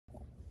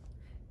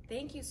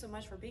Thank you so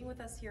much for being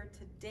with us here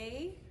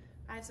today.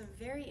 I have some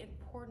very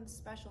important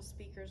special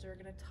speakers who are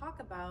going to talk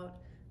about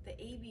the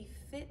AB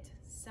Fit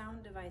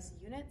sound device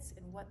units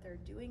and what they're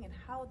doing and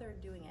how they're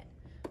doing it.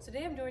 So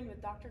today I'm joined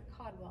with Dr.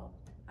 Codwell.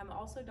 I'm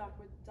also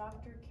with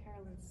Dr.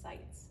 Carolyn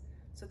Seitz.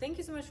 So thank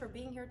you so much for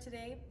being here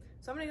today.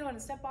 So I'm going to go and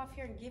step off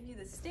here and give you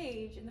the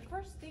stage. And the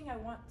first thing I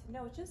want to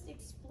know is just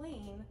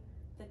explain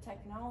the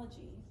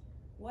technology,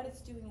 what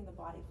it's doing in the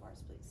body for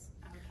us, please.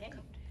 Okay.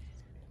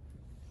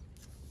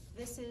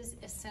 This is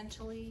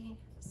essentially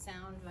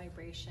sound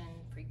vibration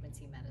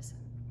frequency medicine,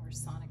 or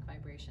sonic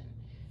vibration.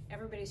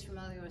 Everybody's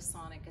familiar with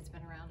sonic. It's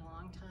been around a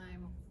long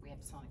time. We have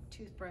sonic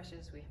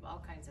toothbrushes. We have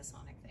all kinds of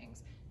sonic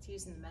things. It's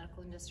used in the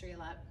medical industry a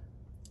lot.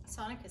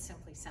 Sonic is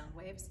simply sound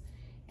waves.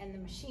 And the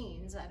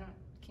machines,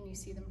 can you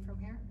see them from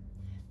here?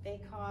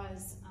 They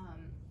cause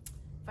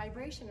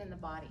vibration in the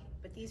body,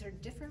 but these are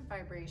different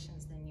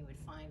vibrations than you would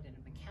find in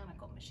a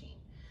mechanical machine.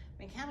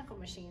 Mechanical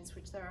machines,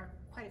 which there are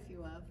quite a few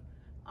of,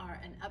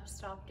 are an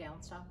up-stop,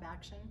 down-stop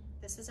action.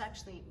 This is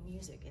actually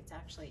music. It's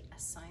actually a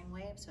sine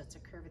wave, so it's a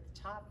curve at the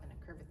top and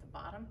a curve at the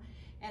bottom.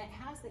 And it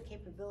has the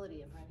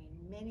capability of running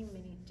many,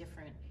 many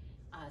different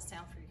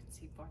sound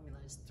frequency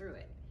formulas through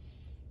it.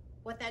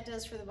 What that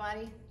does for the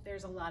body,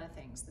 there's a lot of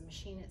things. The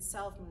machine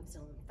itself moves the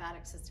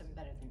lymphatic system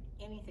better than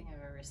anything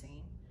I've ever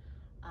seen.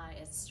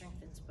 It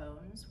strengthens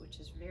bones,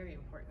 which is very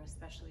important,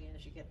 especially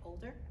as you get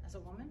older as a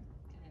woman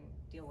and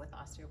deal with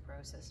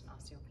osteoporosis and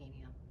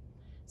osteopenia,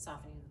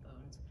 softening the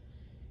bones.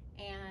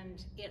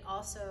 And it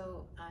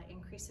also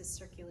increases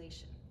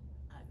circulation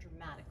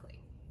dramatically,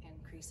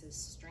 increases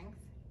strength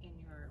in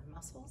your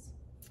muscles,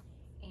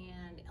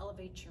 and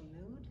elevates your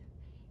mood.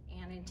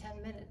 And in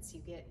 10 minutes,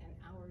 you get an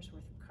hour's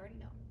worth of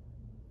cardio.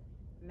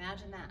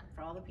 Imagine that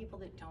for all the people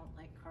that don't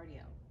like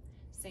cardio.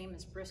 Same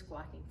as brisk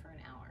walking for an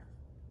hour.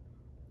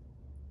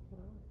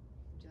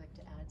 Would you like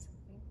to add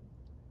something?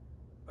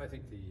 I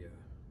think the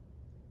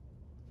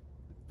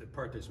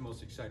part that's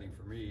most exciting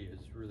for me is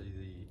really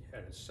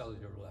at a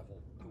cellular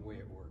level, the way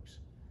it works.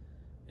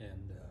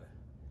 And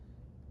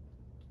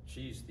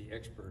she's the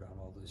expert on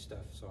all this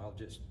stuff, so I'll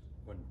just,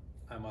 when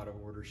I'm out of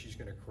order, she's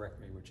gonna correct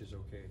me, which is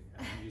okay.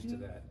 I'm used to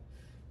that.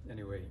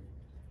 Anyway,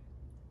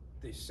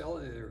 the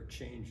cellular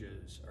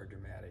changes are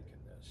dramatic in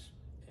this.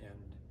 And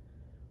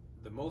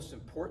the most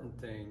important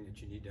thing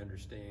that you need to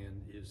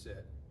understand is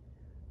that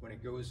when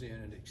it goes in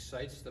and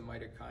excites the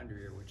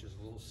mitochondria, which is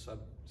a little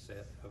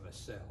subset of a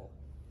cell,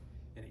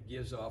 and it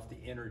gives off the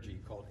energy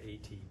called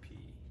ATP.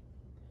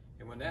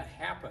 And when that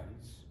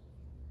happens,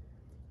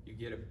 you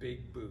get a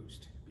big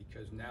boost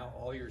because now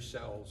all your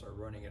cells are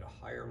running at a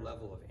higher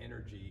level of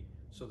energy,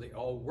 so they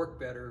all work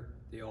better,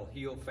 they all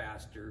heal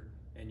faster,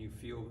 and you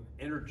feel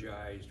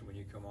energized when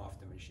you come off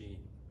the machine.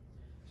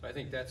 So I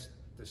think that's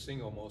the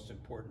single most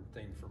important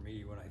thing for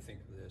me when I think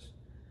of this.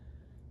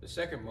 The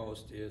second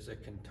most is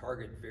it can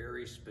target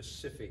very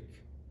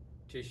specific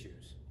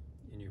tissues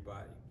in your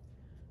body.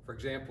 For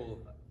example,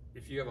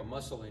 if you have a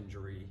muscle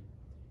injury,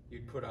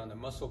 you'd put on the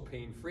muscle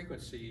pain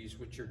frequencies,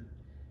 which are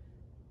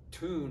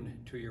tuned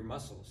to your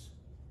muscles.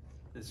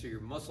 And so your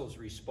muscles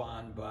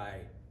respond by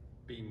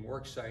being more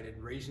excited,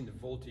 raising the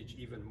voltage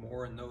even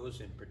more in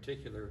those in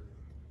particular,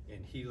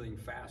 and healing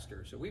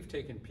faster. So we've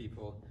taken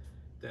people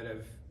that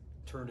have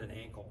turned an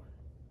ankle,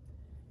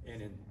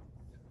 and in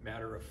a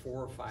matter of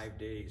 4 or 5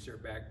 days, they're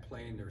back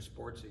playing their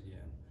sports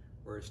again.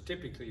 Whereas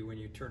typically when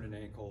you turn an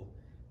ankle,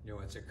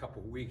 it's a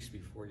couple weeks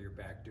before you're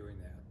back doing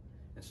that.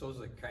 And so those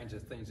are the kinds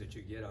of things that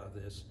you get out of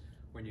this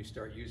when you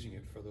start using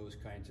it for those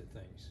kinds of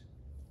things.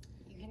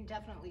 You can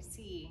definitely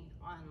see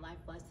on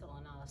live blood cell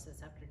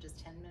analysis, after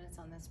just 10 minutes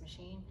on this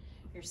machine,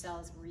 your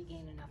cells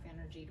regain enough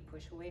energy to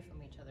push away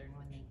from each other. And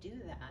when they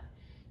do that,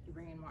 you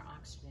bring in more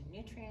oxygen and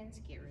nutrients,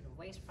 get rid of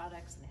waste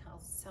products, and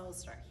the cells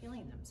start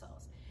healing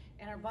themselves.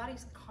 And our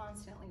body's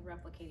constantly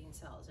replicating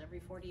cells. Every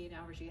 48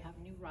 hours, you have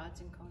new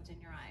rods and cones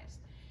in your eyes.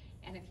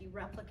 And if you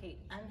replicate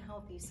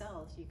unhealthy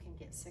cells, you can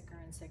get sicker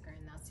and sicker,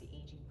 and that's the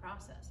aging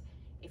process.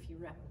 If you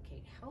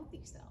replicate healthy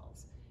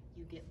cells,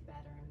 you get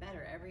better and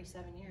better. Every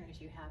 7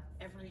 years, you have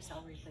every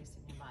cell replaced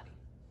in your body.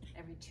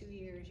 Every 2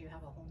 years, you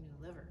have a whole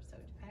new liver. So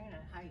depending on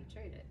how you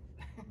treat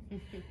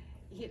it,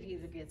 it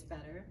either gets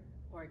better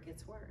or it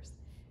gets worse.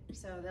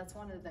 So that's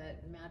one of the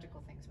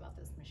magical things about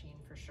this machine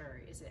for sure,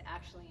 is it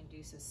actually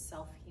induces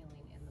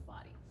self-healing in the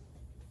body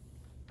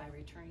by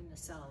returning the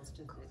cells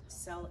to the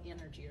cell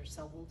energy or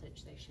cell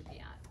voltage they should be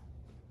at.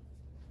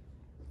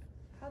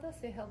 How does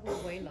it help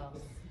with weight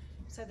loss?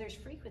 So there's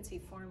frequency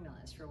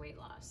formulas for weight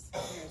loss.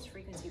 There's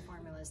frequency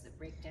formulas that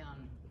break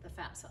down the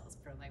fat cells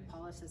for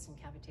lipolysis and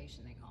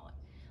cavitation, they call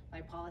it.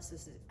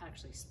 Lipolysis is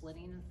actually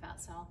splitting the fat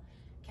cell.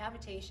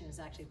 Cavitation is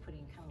actually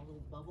putting kind of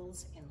little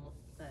bubbles in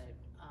the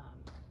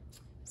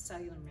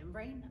cellular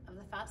membrane of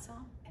the fat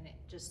cell, and it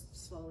just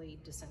slowly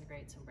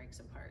disintegrates and breaks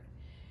apart.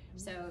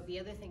 So the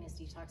other thing is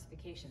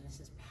detoxification. This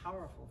is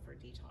powerful for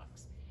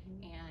detox.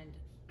 And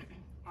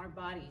our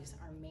bodies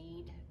are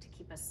made to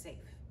keep us safe.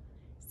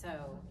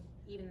 So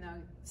even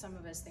though some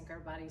of us think our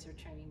bodies are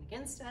turning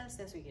against us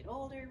as we get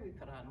older, we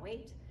put on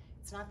weight,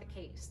 it's not the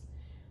case.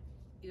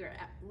 your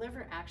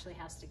liver actually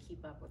has to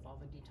keep up with all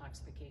the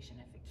detoxification.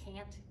 If it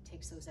can't, it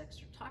takes those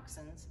extra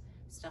toxins,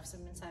 stuffs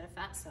them inside a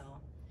fat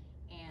cell,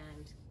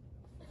 and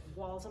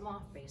walls them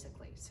off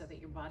basically, so that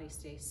your body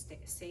stays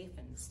safe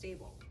and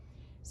stable.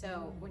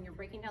 So when you're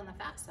breaking down the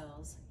fat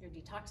cells, you're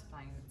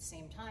detoxifying at the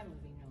same time,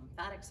 moving your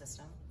lymphatic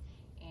system,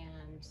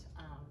 and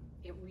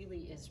it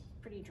really is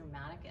pretty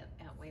dramatic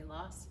at weight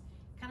loss.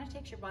 Kind of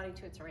takes your body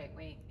to its right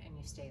weight, and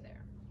you stay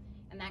there.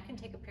 And that can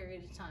take a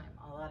period of time.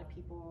 A lot of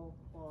people,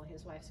 well,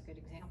 his wife's a good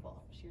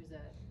example. She was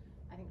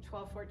I think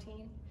 12,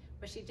 14,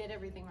 but she did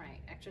everything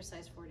right.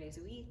 Exercised 4 days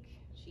a week,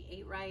 she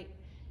ate right,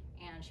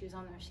 and she was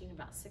on the machine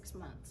about 6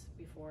 months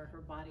before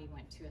her body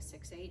went to a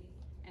 6-8,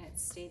 and it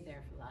stayed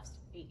there for the last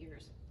 8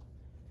 years.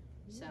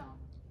 So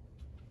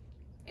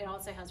it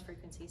also has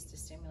frequencies to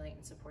stimulate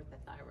and support the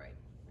thyroid,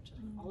 which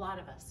a lot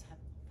of us have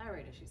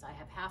thyroid issues. I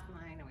have half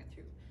mine. I went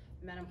through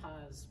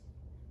menopause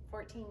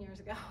 14 years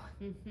ago.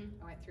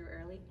 I went through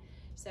early.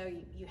 So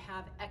you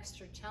have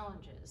extra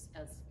challenges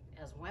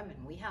as women.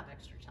 We have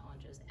extra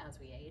challenges as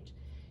we age,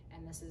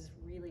 and this is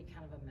really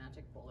kind of a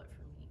magic bullet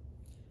for me.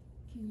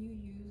 Can you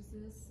use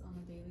this on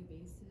a daily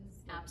basis?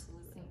 Like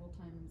Absolutely. several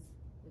times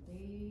a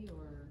day,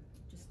 or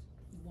just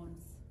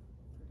once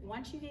per day?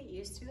 Once you get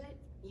used to it,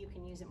 you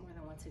can use it more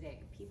than once a day.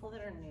 People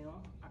that are new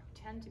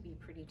tend to be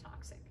pretty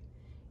toxic.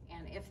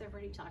 And if they're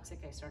pretty toxic,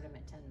 I start them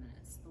at 10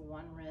 minutes. The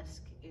one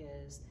risk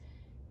is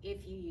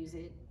if you use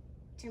it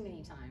too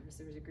many times.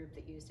 There was a group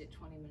that used it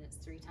 20 minutes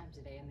 3 times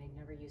a day, and they'd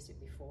never used it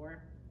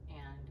before,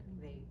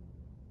 and they,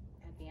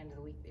 at the end of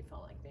the week, they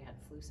felt like they had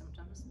flu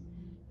symptoms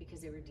because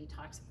they were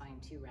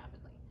detoxifying too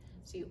rapidly.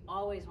 So you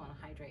always want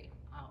to hydrate.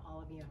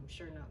 All of you, I'm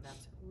sure, know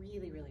that's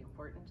really, really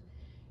important,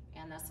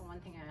 and that's the one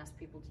thing I ask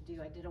people to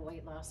do. I did a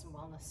weight loss and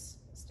wellness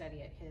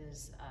study at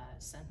his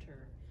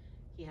center.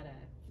 He had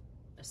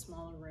a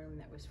smaller room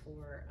that was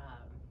for,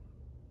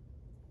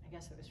 I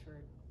guess it was for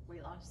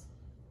weight loss,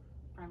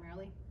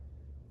 primarily.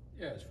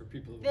 Yeah, it's for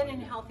people who Fit want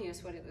and to- Healthy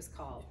is what it was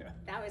called. Yeah.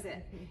 That was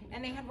it.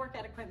 And they had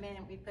workout equipment,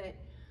 and we put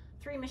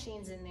 3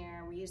 machines in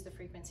there. We used the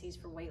frequencies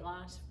for weight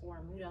loss,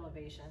 for mood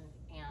elevation,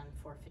 and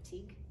for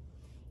fatigue.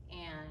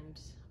 And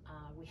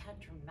we had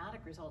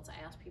dramatic results.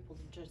 I asked people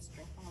to just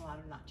drink more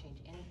water, not change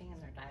anything in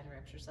their diet or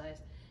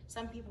exercise.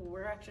 Some people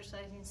were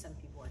exercising, some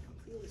people were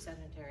completely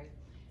sedentary.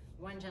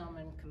 One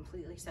gentleman,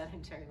 completely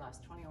sedentary,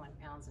 lost 21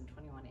 pounds and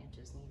 21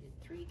 inches, needed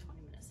 3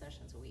 20-minute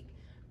sessions a week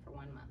for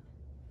 1 month.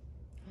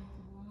 Oh,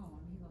 wow,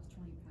 and he lost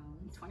 20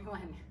 pounds. 21.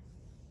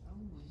 Oh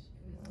my goodness.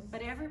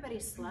 But everybody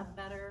slept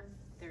better,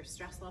 their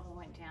stress level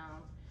went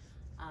down,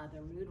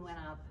 their mood went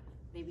up,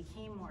 they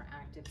became more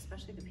active,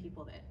 especially the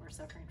people that were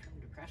suffering from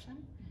depression.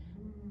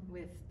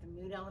 With the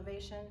mood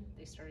elevation,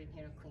 they started,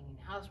 cleaning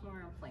the house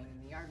more, playing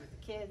in the yard with the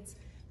kids,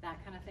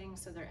 that kind of thing.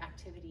 So their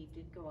activity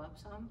did go up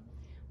some,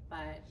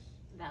 but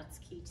that's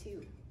key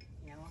too.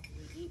 We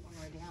eat when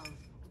we're down.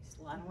 At least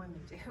a lot of women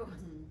do.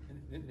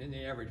 And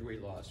the average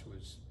weight loss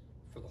was,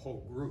 for the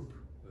whole group,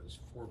 was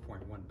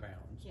 4.1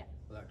 pounds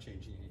without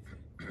changing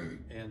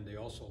anything. And they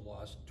also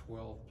lost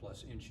 12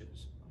 plus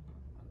inches.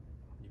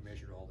 You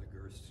measured all the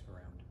girths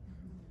around.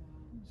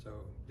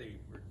 So they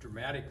were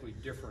dramatically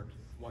different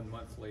 1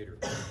 month later.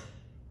 That's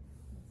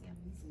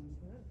amazing.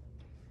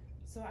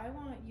 So I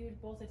want you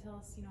both to tell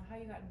us, how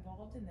you got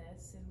involved in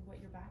this and what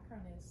your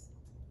background is.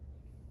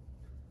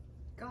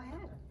 Go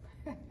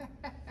ahead.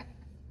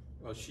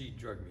 Well, she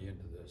drugged me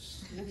into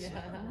this.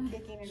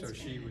 Kicking and So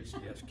she screaming. was,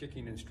 yes,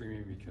 kicking and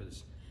screaming,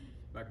 because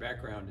my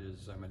background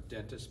is I'm a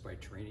dentist by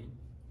training,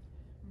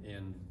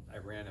 and I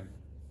ran a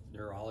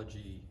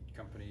neurology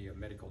company, a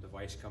medical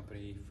device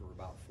company, for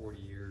about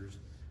 40 years.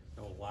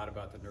 Know a lot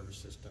about the nervous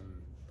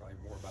system, probably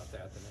more about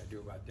that than I do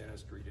about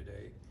dentistry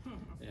today.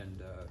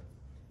 And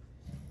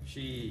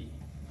she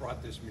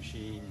brought this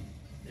machine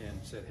and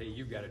said, hey,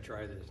 you've got to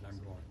try this. And I'm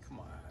going, come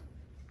on,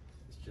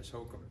 it's just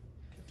hokum.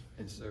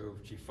 And so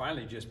she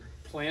finally just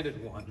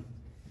planted one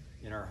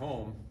in our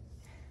home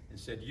and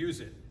said, use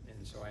it.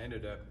 And so I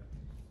ended up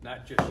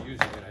not just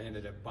using it, I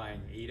ended up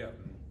buying 8 of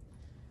them.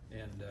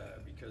 And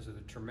because of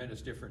the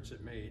tremendous difference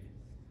it made.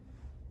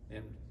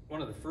 And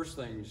one of the first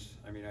things,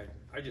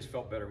 I just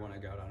felt better when I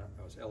got on it.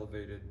 I was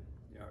elevated.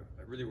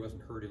 I really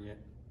wasn't hurting it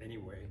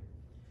anyway,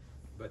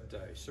 but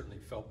I certainly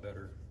felt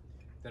better.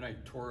 Then I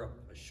tore up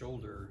a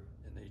shoulder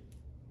in the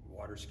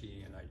water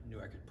ski, and I knew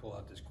I could pull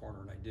out this corner,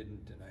 and I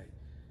didn't. And I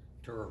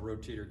tore a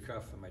rotator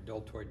cuff in my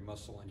deltoid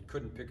muscle and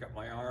couldn't pick up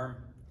my arm.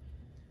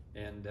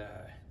 And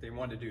they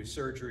wanted to do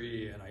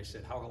surgery, and I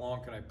said, how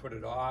long can I put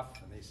it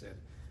off? And they said,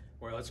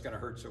 well, it's going to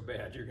hurt so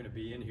bad. You're going to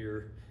be in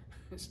here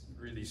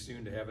really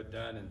soon to have it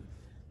done. And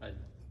I'm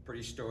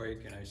pretty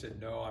stoic, and I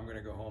said, no, I'm going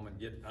to go home and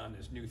get on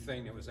this new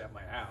thing that was at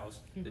my house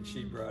that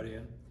she brought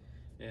in.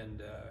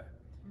 And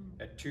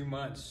at 2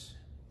 months,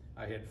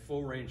 I had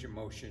full range of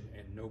motion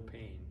and no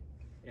pain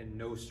and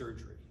no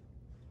surgery.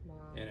 Wow.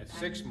 And at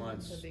 6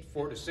 months,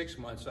 4 to 6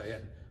 months, I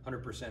had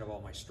 100% of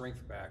all my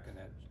strength back in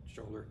that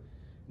shoulder.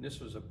 And this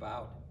was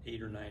about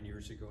 8 or 9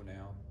 years ago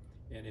now,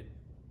 and it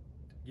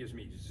gives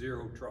me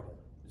 0 trouble,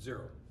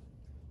 0.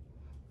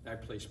 I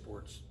play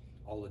sports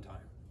all the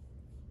time.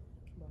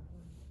 Wow.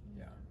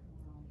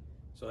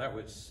 So that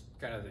was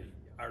kind of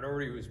I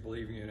already was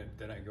believing in it,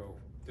 then I go,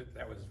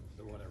 that was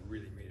the one that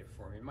really made it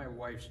for me. And my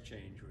wife's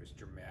change was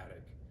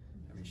dramatic.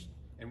 I mean,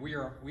 and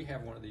we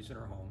have one of these in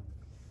our home,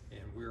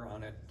 and we're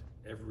on it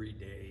every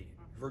day,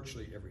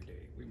 virtually every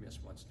day. We miss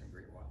once in a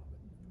great while.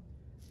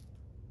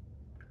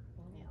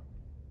 Yeah.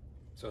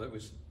 So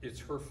it's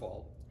her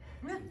fault.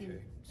 Okay.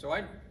 So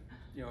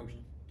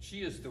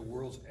she is the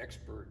world's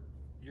expert.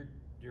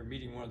 You're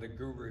meeting one of the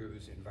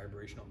gurus in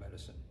vibrational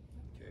medicine.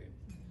 Okay.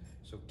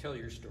 So tell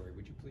your story,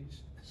 would you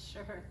please?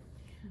 Sure.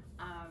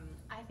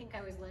 I think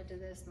I was led to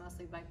this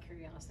mostly by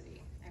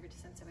curiosity. Ever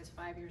since I was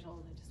 5 years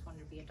old, I just wanted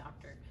to be a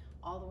doctor.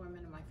 All the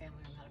women in my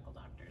family are medical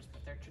doctors,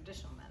 but they're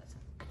traditional medicine.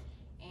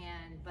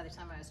 And by the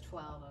time I was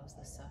 12, I was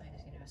this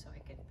size, so I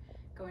could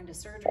go into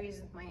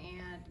surgeries with my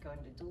aunt, go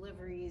into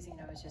deliveries,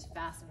 I was just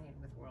fascinated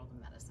with the world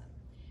of medicine.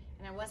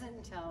 And it wasn't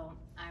until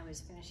I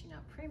was finishing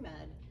up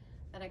pre-med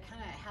that I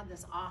kind of had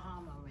this aha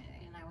moment.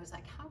 And I was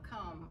like, how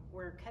come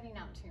we're cutting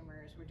out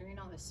tumors, we're doing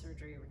all this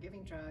surgery, we're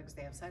giving drugs,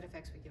 they have side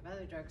effects we give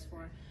other drugs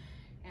for,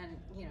 and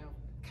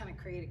kind of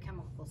create a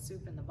chemical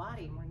soup in the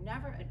body, and we're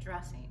never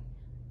addressing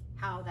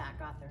how that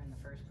got there in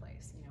the first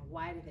place.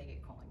 Why did they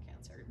get colon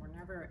cancer? We're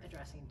never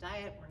addressing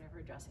diet, we're never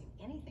addressing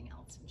anything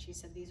else. And she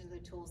said, these are the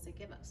tools they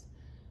give us,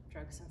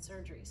 drugs and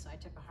surgery. So I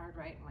took a hard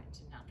right and went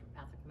to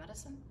naturopathic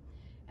medicine.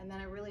 And then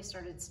I really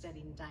started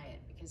studying diet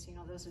because,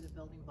 those are the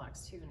building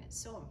blocks too. And it's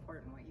so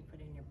important what you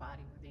put in your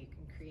body, whether you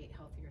can create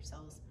healthier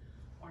cells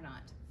or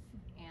not.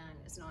 And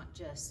it's not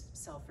just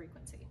cell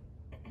frequency.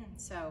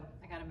 So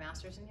I got a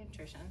master's in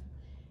nutrition,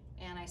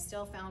 and I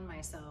still found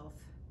myself,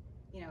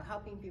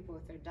 helping people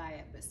with their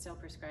diet, but still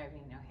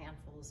prescribing,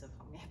 handfuls of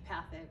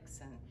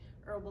homeopathics and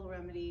herbal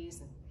remedies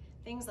and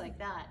things like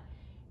that.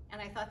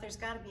 And I thought there's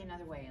got to be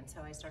another way. And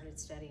so I started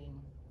studying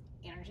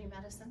energy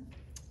medicine,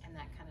 and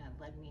that kind of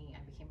led me,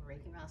 I became a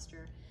Reiki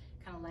master,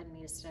 kind of led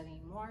me to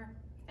studying more,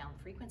 found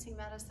frequency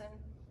medicine,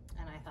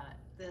 and I thought,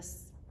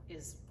 this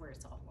is where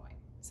it's all going.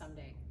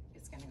 Someday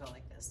it's going to go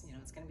like this.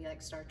 It's going to be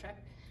like Star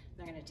Trek.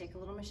 They're going to take a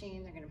little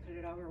machine, they're going to put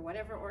it over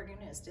whatever organ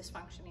is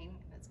dysfunctioning,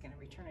 and it's going to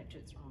return it to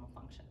its normal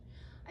function.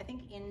 I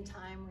think in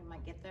time we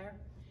might get there,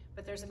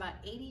 but there's about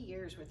 80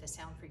 years worth of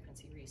sound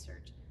frequency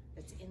research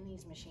that's in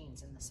these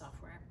machines, in the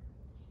software,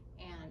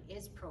 and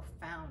it's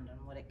profound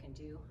on what it can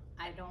do.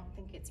 I don't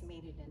think it's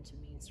made it into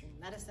mainstream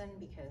medicine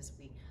because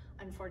we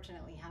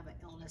unfortunately have an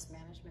illness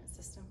management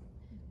system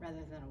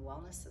rather than a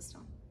wellness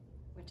system,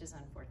 which is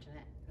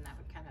unfortunate, and that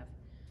would kind of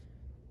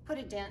put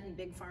a dent in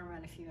big pharma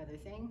and a few other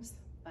things.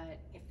 But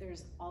if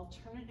there's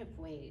alternative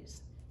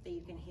ways that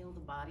you can heal the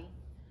body,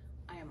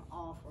 I am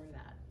all for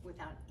that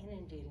without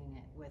inundating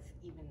it with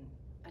even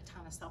a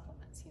ton of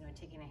supplements.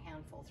 Taking a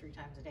handful 3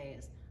 times a day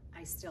is,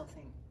 I still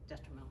think,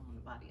 detrimental on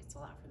the body. It's a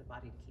lot for the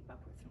body to keep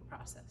up with and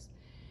process.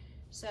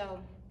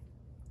 So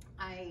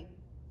I,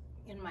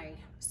 in my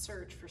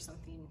search for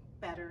something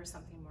better,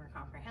 something more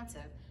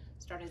comprehensive,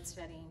 started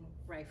studying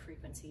right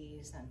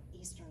frequencies and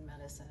Eastern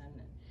medicine and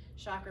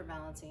chakra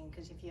balancing,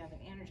 because if you have an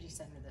energy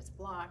center that's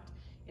blocked,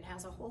 it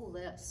has a whole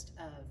list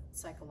of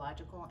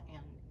psychological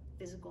and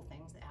physical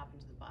things that happen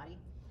to the body.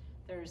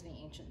 There's the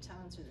ancient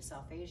tones or the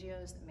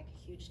solfeggios that make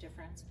a huge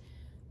difference.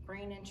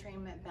 Brain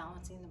entrainment,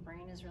 balancing the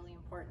brain is really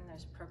important.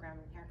 There's a program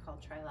in here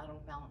called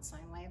trilateral balance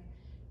sine wave.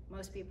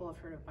 Most people have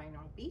heard of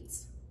binaural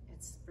beats.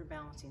 It's for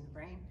balancing the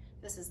brain.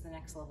 This is the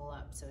next level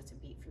up. So it's a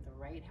beat for the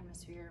right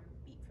hemisphere,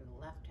 a beat for the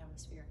left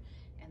hemisphere,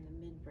 and the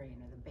midbrain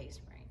or the base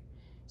brain.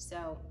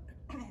 So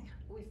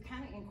we've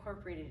kind of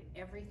incorporated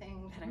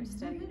everything that I've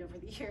studied over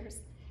the years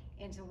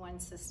into one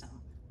system,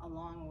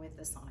 along with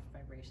the sonic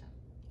vibration.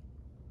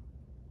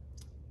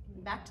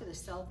 Back to the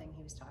cell thing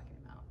he was talking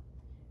about.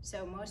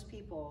 So most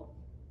people,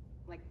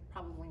 like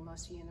probably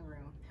most of you in the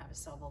room, have a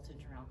cell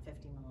voltage around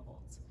 50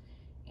 millivolts.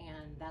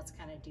 And that's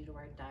kind of due to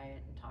our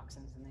diet and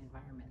toxins in the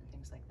environment and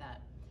things like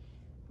that.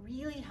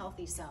 Really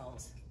healthy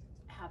cells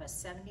have a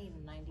 70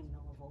 to 90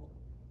 millivolt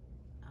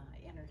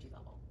energy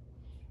level.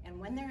 And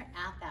when they're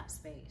at that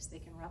space, they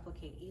can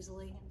replicate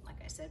easily, like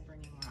I said,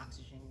 bringing more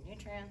oxygen and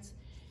nutrients,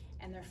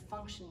 and they're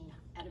functioning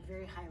at a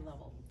very high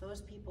level.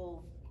 Those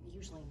people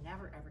usually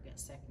never ever get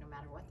sick, no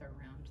matter what they're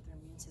around. Their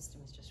immune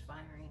system is just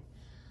firing.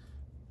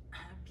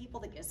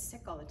 People that get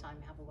sick all the time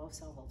have a low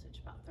cell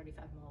voltage, about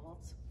 35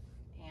 millivolts,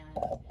 and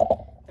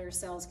their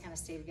cells kind of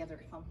stay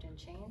together clumped in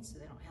chains, so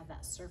they don't have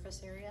that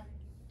surface area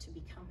to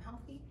become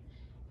healthy.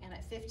 And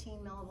at 15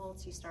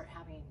 millivolts, you start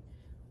having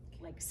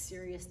like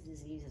serious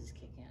diseases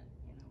kick in.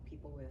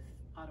 People with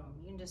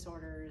autoimmune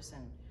disorders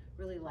and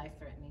really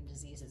life-threatening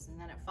diseases. And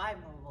then at 5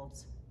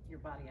 millivolts, your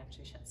body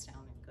actually shuts down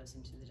and goes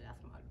into the death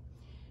mode.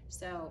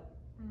 So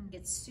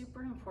it's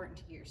super important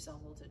to get your cell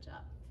voltage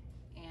up.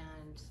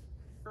 And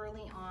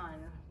early on,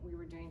 we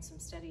were doing some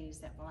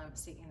studies at Willamette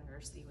State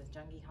University with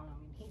Jungi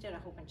Hong, and he did a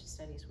whole bunch of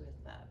studies with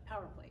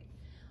power plate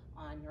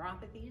on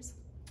neuropathies.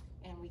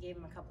 And we gave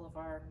him a couple of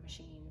our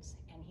machines,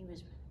 and he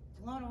was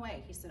blown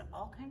away. He said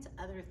all kinds of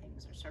other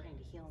things are starting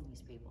to heal in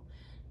these people.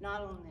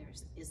 Not only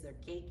is their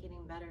gait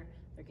getting better,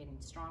 they're getting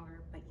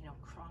stronger, but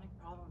chronic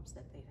problems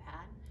that they've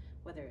had,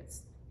 whether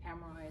it's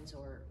hemorrhoids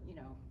or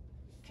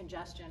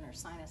congestion or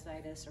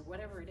sinusitis or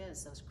whatever it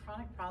is, those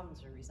chronic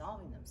problems are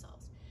resolving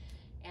themselves.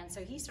 And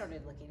so he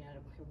started looking at,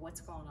 okay,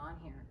 what's going on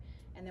here?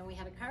 And then we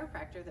had a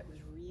chiropractor that was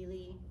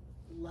really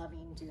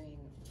loving doing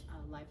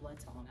live blood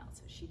cell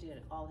analysis. She did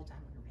it all the time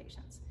with her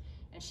patients.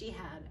 And she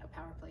had a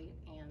power plate,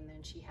 and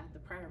then she had the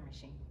prior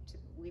machine.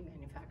 We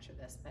manufacture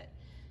this, but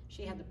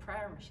she had the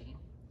prior machine.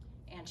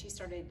 And she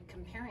started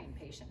comparing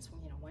patients.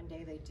 You know, one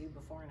day they do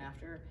before and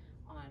after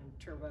on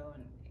turbo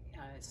and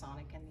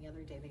sonic, and the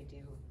other day they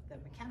do the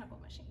mechanical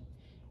machine.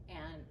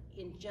 And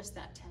in just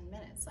that 10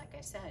 minutes, like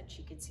I said,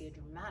 she could see a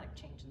dramatic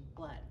change in the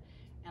blood.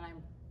 And I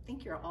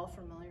think you're all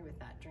familiar with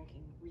that,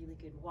 drinking really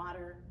good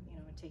water, you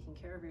know, taking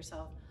care of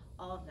yourself.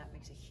 All of that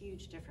makes a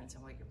huge difference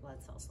in what your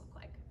blood cells look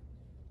like.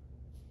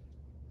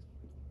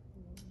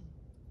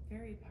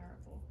 Very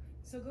powerful.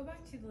 So go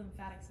back to the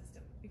lymphatic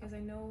system, because I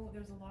know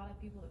there's a lot of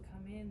people that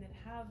come in that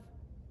have,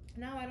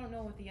 now I don't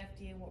know what the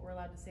FDA and what we're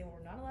allowed to say and what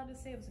we're not allowed to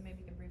say, so maybe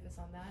you can brief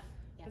us on that.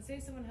 Yeah. But say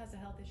someone has a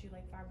health issue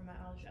like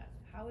fibromyalgia,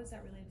 how is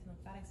that related to the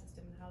lymphatic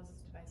system, and how is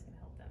this device going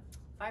to help them?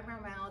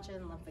 Fibromyalgia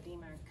and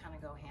lymphedema kind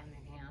of go hand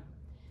in hand.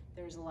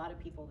 There's a lot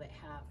of people that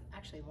have,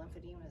 actually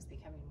lymphedema is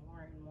becoming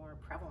more and more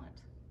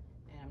prevalent.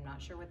 And I'm not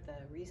sure what the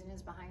reason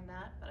is behind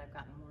that, but I've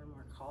gotten more and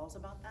more calls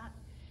about that.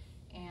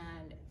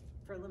 And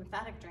for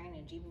lymphatic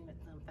drainage, even with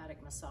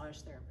lymphatic massage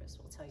therapists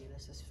will tell you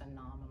this is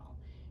phenomenal.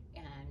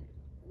 And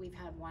we've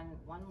had one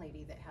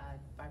lady that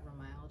had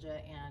fibromyalgia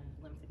and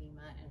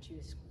lymphedema, and she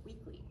was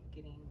weekly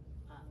getting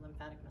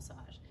lymphatic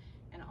massage.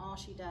 And all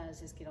she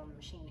does is get on the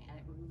machine, and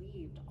it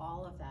relieved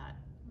all of that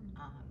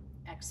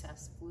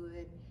excess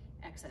fluid,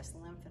 excess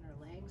lymph in her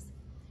legs,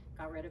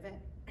 got rid of it.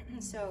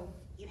 So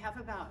you have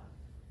about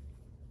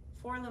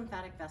 4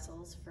 lymphatic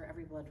vessels for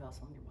every blood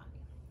vessel in your body.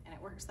 And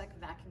it works like a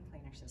vacuum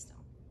cleaner system.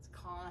 It's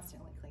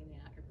constantly cleaning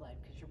out your blood,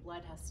 because your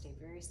blood has to stay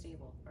very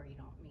stable or you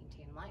don't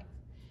maintain life.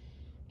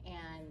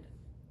 And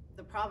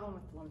the problem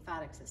with the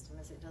lymphatic system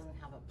is it doesn't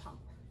have a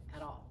pump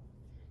at all.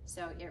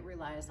 So it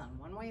relies on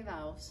one-way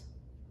valves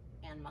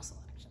and muscle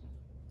action.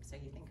 So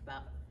you think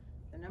about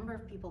the number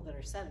of people that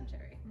are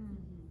sedentary,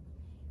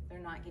 they're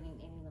not getting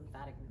any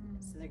lymphatic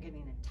movement. So they're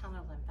getting a ton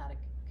of lymphatic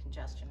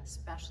congestion,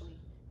 especially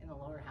in the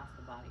lower half of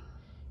the body.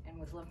 And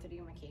with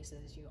lymphedema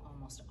cases, you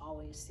almost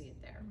always see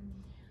it there.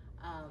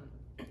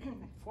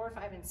 4,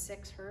 5, and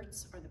 6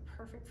 hertz are the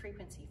perfect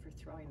frequency for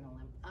throwing the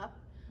lymph up,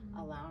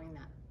 allowing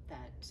that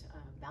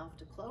valve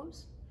to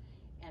close.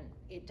 And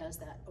it does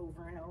that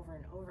over and over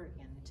and over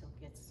again until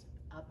it gets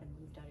up and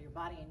moved out of your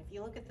body. And if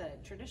you look at the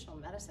traditional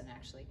medicine,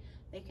 actually,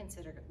 they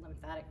consider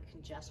lymphatic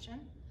congestion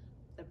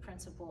the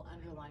principal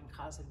underlying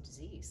cause of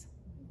disease.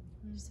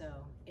 So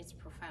it's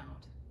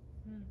profound.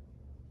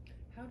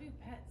 How do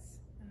pets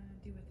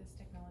do with this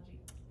technology?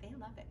 They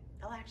love it.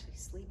 They'll actually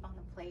sleep on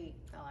the plate.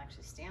 They'll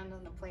actually stand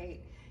on the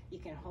plate. You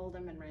can hold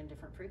them and run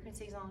different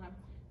frequencies on them.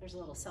 There's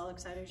little cell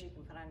exciters you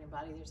can put on your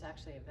body. There's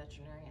actually a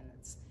veterinarian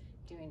that's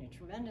doing a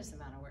tremendous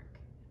amount of work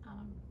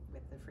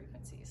with the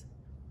frequencies.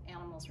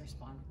 Animals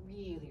respond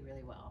really,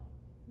 really well.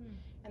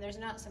 And there's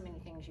not so many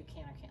things you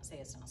can or can't say.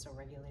 It's not so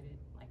regulated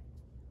like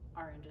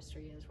our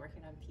industry is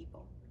working on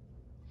people.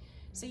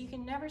 So you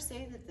can never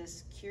say that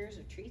this cures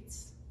or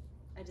treats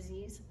a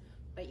disease,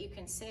 but you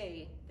can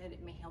say that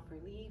it may help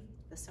relieve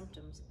the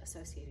symptoms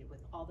associated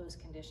with all those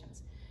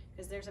conditions.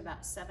 Because there's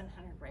about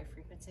 700 bright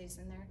frequencies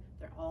in there.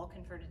 They're all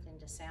converted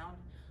into sound.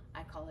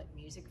 I call it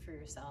music for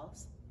your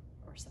cells,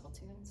 or cell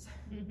tunes.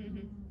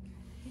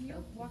 Can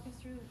you walk us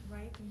through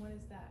Rife, and what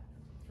is that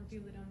for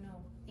people that don't know?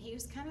 He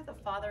was kind of the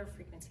father of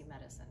frequency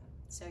medicine.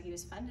 So he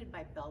was funded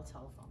by Bell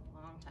Telephone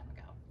a long time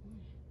ago.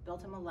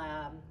 Built him a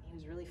lab. He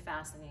was really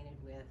fascinated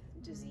with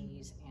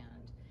disease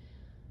and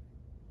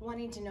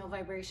wanting to know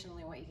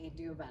vibrationally what you could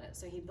do about it.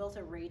 So he built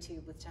a ray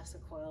tube with Tesla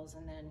coils,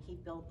 and then he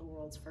built the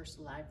world's first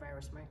live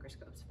virus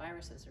microscopes.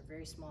 Viruses are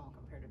very small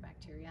compared to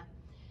bacteria.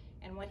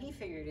 And what he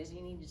figured is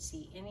you need to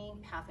see any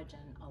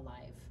pathogen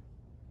alive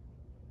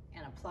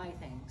and apply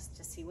things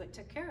to see what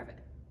took care of it,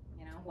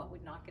 you know, what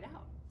would knock it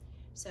out.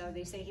 So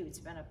they say he would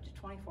spend up to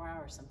 24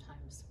 hours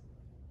sometimes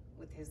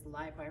with his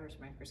live virus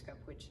microscope,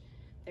 which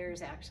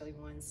there's actually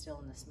one still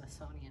in the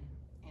Smithsonian,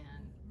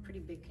 and pretty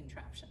big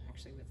contraption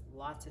actually with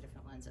lots of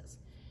different lenses.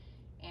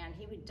 And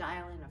he would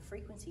dial in a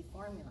frequency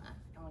formula,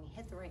 and when he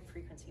hit the right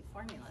frequency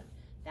formula,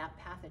 that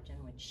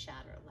pathogen would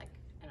shatter like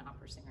an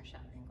opera singer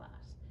shattering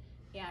glass.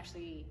 He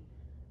actually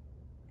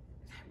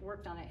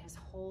worked on it his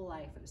whole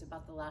life. It was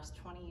about the last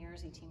 20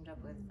 years. He teamed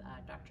up with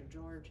Dr.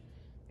 George.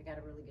 They got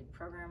a really good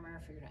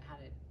programmer, figured out how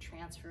to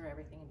transfer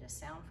everything into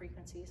sound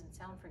frequencies, and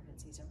sound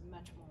frequencies are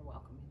much more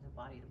welcoming to the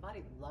body. The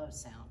body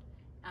loves sound,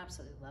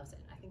 absolutely loves it.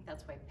 I think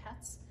that's why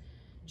pets,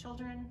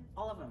 children,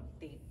 all of them,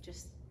 they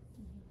just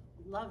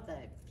love the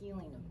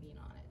feeling of being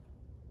on it.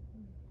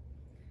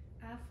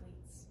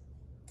 Athletes.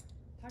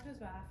 Talk to us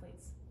about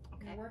athletes.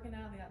 Okay. They're working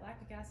out, they got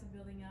lactic acid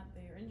building up,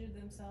 they're injured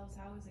themselves.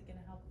 How is it going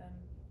to help them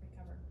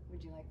recover?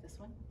 Would you like this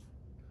one?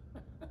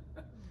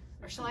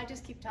 Or shall I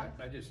just keep talking?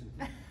 I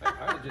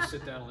would just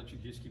sit down and let you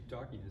just keep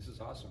talking. This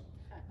is awesome.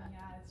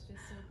 Yeah, it's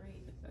just so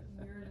great.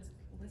 We're just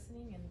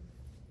listening, and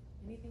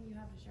anything you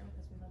have to share with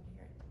us, we'd love to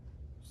hear it.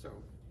 So,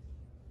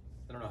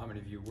 I don't know how many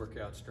of you work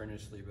out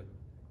strenuously, but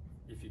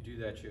if you do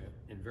that, you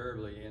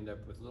invariably end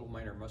up with little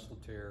minor muscle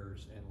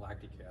tears and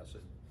lactic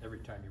acid every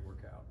time you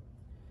work out.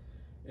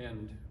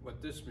 And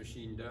what this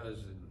machine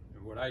does,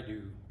 and what I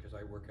do, because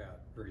I work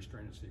out very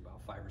strenuously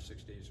about 5 or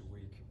 6 days a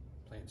week,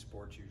 playing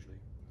sports usually,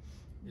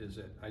 is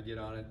that I get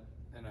on it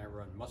and I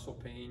run muscle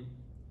pain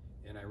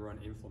and I run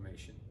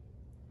inflammation.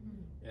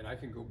 And I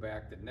can go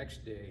back the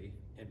next day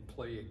and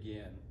play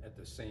again at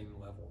the same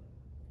level.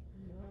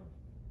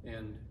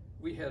 And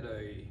we had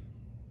a...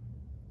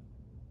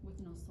 With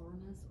no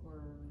soreness or?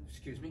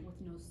 Excuse me?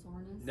 With no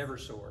soreness? Never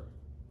sore.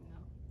 No,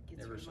 gets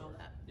Never rid of sore. all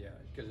that. Yeah,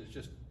 because it's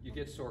just, you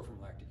get sore from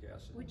lactic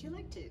acid. Would you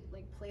like to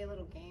play a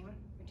little game?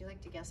 Would you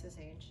like to guess his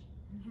age?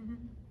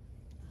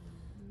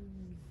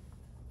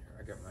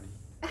 I got money.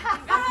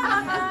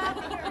 I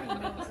think I already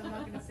know, so I'm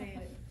not gonna say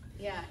it.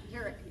 Yeah,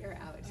 you're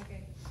out.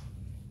 Okay.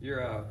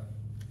 You're out.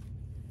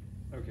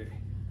 Okay.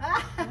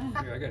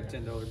 Here, I got a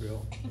 $10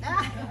 bill.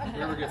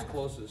 Whoever gets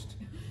closest.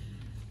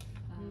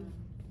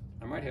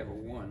 I might have a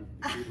 1,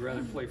 if you'd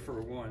rather play for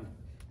a 1. Okay.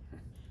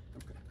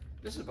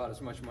 This is about as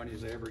much money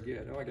as I ever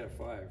get. Oh, I got a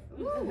 5.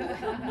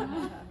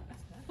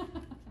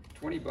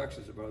 $20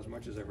 is about as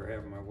much as I ever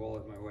have in my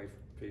wallet. My wife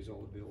pays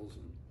all the bills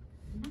and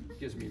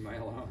gives me my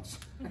allowance.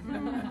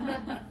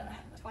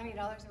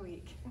 $20 a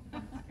week.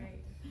 Great.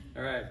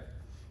 All right,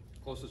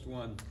 closest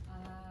one.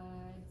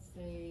 I'd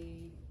say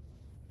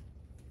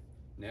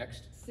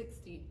Next,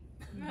 60.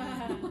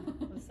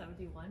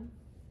 71.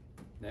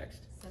 next,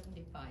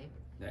 75.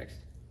 next,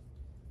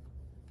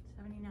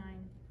 79.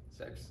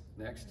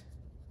 next,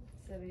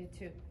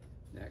 72.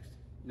 next.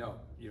 No,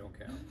 you don't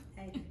count.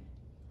 80.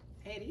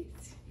 80.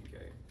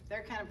 Okay,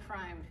 They're kind of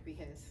primed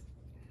because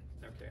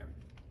okay, I'm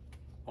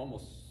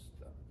almost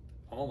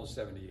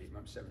 78,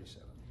 I'm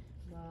 77.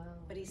 Wow.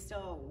 but he's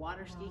still a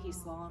water ski. He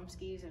slalom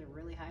skis at a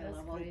really high That's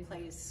level. He crazy.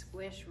 plays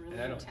squish really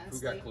And I don't, who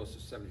intensely. got close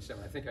to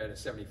 77? I think I had a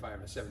 75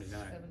 and a 79.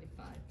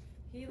 75.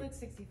 He looks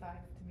 65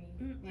 to me.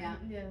 Yeah.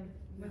 Yeah.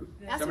 With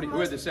the- That's Somebody what who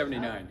had the most-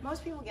 79.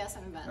 Most people guess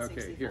I'm about Okay,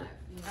 65. here.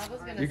 I was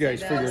gonna You say guys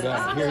that. figure it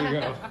out. Here you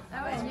go.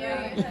 That was Oh, you.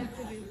 yeah. It had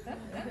to be.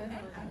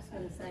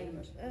 It's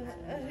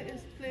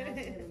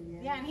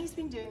Yeah, and he's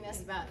been doing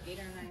this about 8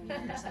 or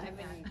 9 years. I've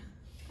been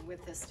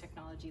with this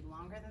technology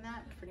longer than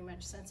that, pretty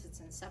much since its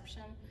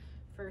inception.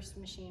 First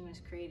machine was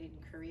created in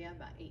Korea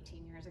about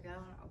 18 years ago,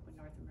 and opened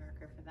North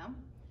America for them.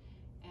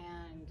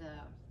 And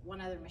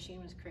one other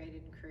machine was created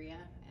in Korea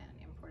and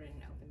imported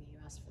and opened the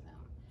US for them.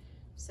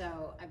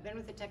 So I've been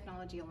with the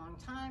technology a long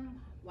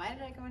time. Why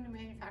did I go into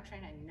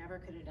manufacturing? I never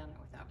could have done it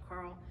without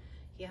Carl.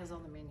 He has all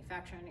the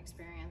manufacturing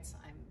experience.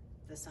 I'm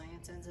the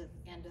science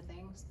end of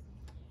things.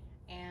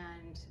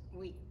 And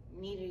we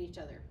needed each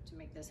other to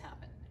make this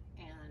happen.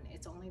 And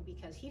it's only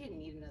because he didn't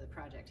need another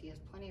project. He has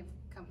plenty of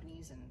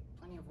companies and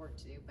plenty of work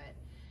to do, but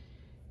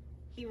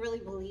he really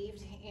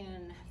believed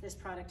in this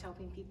product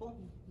helping people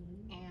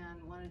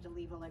and wanted to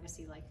leave a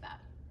legacy like that.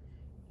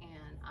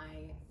 And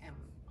I am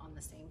on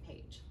the same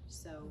page.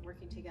 So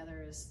working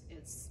together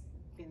it's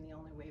been the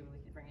only way we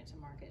could bring it to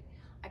market.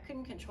 I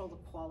couldn't control the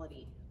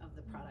quality of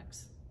the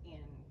products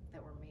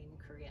that were made in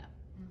Korea.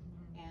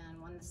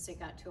 And once it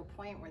got to a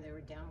point where they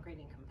were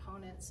downgrading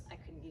components, I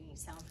couldn't get any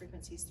sound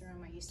frequencies through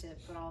them. I used to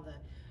put all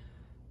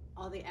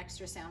the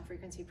extra sound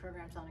frequency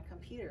programs on a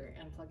computer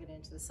and plug it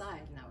into the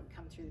side, and that would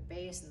come through the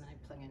base, and then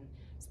I'd plug in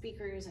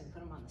speakers and put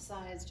them on the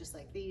sides just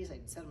like these.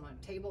 I'd set them on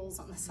tables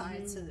on the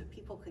sides so that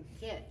people could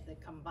get the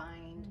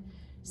combined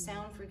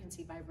sound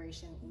frequency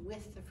vibration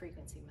with the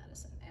frequency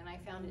medicine. And I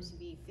found it to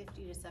be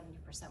 50 to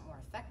 70% more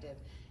effective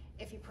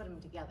if you put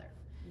them together.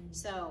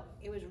 So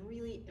it was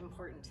really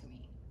important to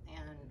me.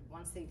 And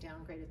once they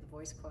downgraded the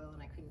voice coil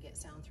and I couldn't get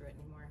sound through it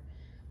anymore,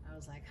 I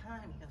was like, huh,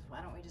 and he goes,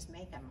 why don't we just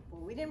make them?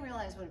 Well, we didn't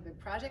realize what a big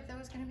project that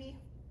was gonna be,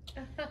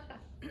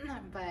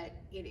 but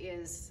it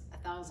is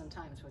 1,000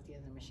 times what the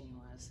other machine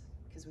was,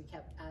 because we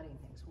kept adding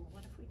things. Well,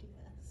 what if we do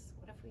this?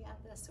 What if we add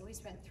this? So we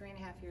spent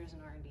 3.5 years in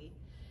R&D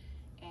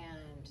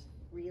and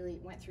really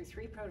went through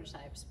 3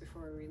 prototypes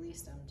before we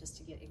released them, just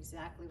to get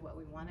exactly what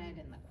we wanted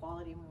and the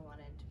quality we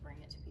wanted to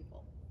bring it to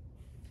people.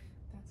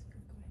 That's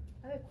good. Go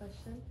ahead. I have a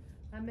question.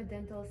 I'm a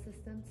dental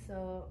assistant,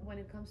 so when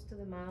it comes to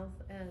the mouth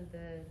and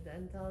the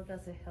dental,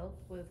 does it help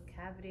with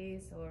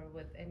cavities or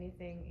with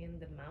anything in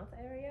the mouth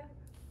area?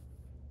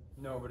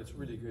 No, but it's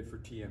really good for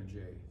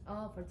TMJ.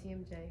 Oh, for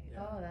TMJ. Yeah.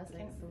 Oh, that's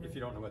Okay. excellent. If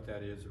you don't know what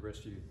that is, the rest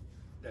of you,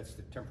 that's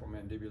the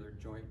temporomandibular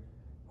joint.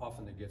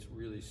 Often it gets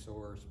really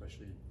sore,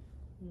 especially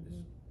as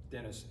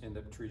dentists end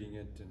up treating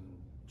it and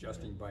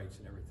adjusting bites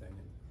and everything.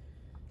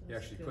 And you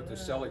That's actually put the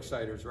good. cell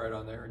exciters right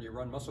on there and you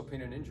run muscle pain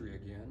and injury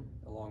again,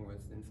 along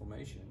with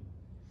inflammation,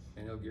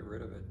 and it'll get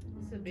rid of it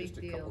It's a big just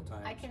a couple deal.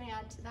 times. I can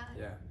add to that.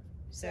 Yeah.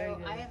 So Very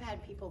good. I have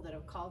had people that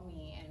have called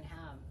me and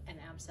have an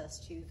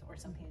abscessed tooth or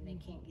something they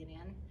can't get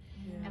in.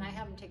 And I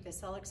have them take the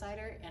cell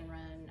exciter and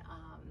run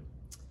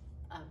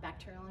a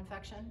bacterial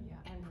infection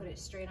and put it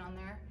straight on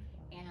there,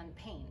 and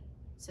pain.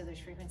 So there's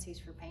frequencies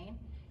for pain,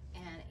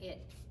 and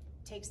it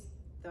takes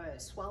the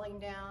swelling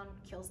down,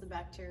 kills the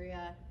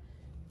bacteria,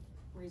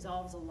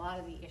 resolves a lot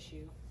of the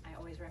issue. I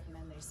always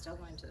recommend they still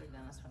go into their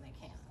dentist when they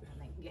can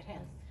get in.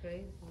 That's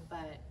crazy.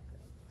 But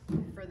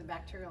for the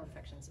bacterial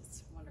infections,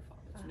 it's wonderful.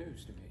 It's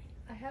news to me.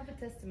 I have a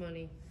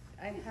testimony.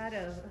 I had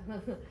a.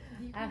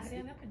 You can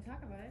stand up and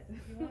talk about it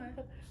if you want.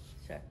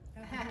 Sure.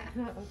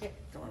 Okay.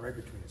 Come on, right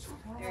between us.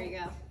 There you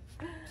go.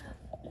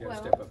 You gotta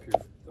Well, step up here.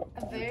 Though.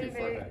 I'm You're very, too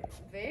far very, back.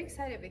 very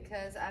excited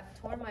because I've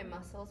torn my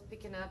muscles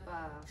picking up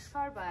a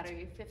car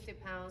battery, 50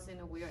 pounds in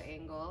a weird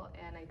angle,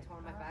 and I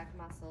tore my back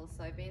muscles.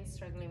 So I've been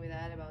struggling with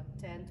that about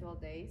 10,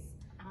 12 days.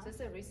 So it's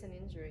a recent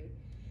injury.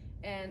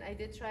 And I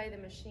did try the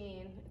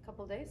machine a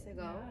couple days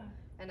ago,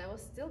 and I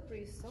was still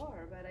pretty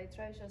sore, but I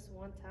tried just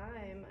one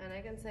time, and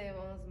I can say it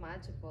was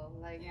magical.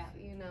 Like,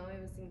 you know,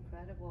 it was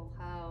incredible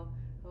how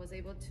I was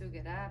able to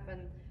get up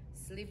and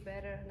sleep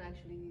better and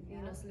actually, you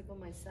know, sleep on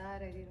my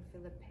side. I didn't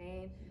feel the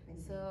pain.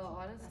 So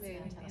honestly,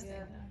 That's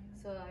fantastic.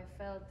 so I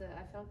felt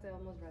it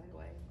almost right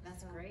away.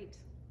 That's So, great.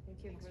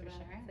 Thank you Thanks for for that.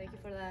 sharing Thank you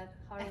that. for that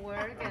hard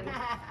work and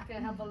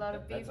can help a lot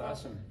of people. That's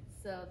awesome.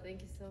 So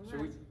thank you so much.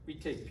 So we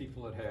take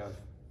people that have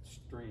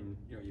strain,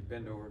 you know, you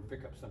bend over and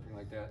pick up something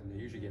like that, and they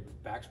usually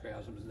get back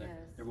spasms, and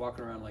they're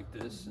walking around like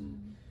this,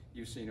 and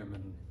you've seen them,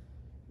 and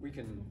we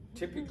can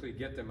typically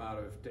get them out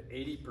of to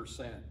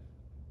 80%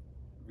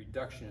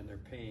 reduction in their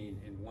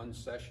pain in one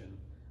session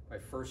by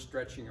first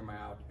stretching them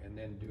out and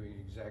then doing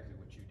exactly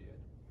what you did.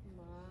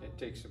 Wow. It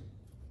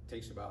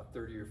takes about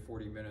 30 or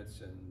 40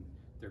 minutes, and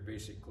they're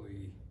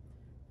basically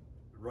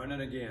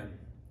running again.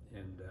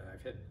 And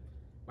I've had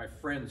my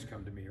friends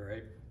come to me,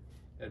 right?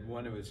 And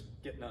one who was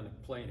getting on the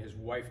plane, his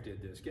wife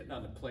did this, getting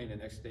on the plane the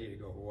next day to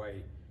go to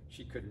Hawaii.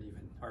 She couldn't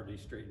even hardly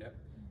straighten up.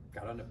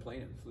 Got on the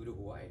plane and flew to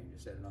Hawaii and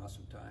just had an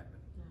awesome time.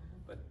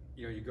 But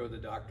you know, you go to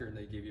the doctor and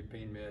they give you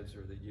pain meds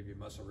or they give you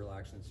muscle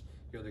relaxants.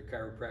 You go to the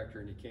chiropractor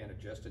and you can't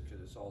adjust it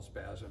because it's all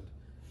spasmed.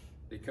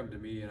 They come to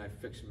me and I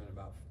fix them in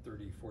about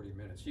 30, 40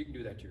 minutes. You can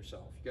do that to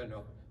yourself. You gotta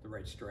know the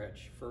right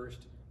stretch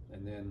first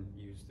and then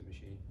use the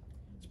machine.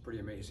 It's pretty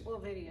amazing. We'll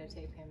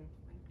videotape him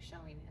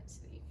showing it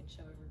so that you can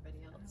show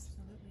everybody else.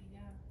 Absolutely, yeah.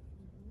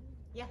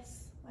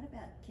 Yes. What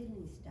about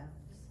kidney stones?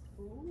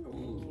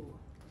 Ooh.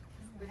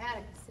 We've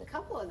had a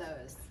couple of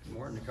those.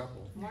 More than a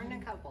couple. More than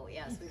a couple,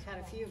 yes. We've had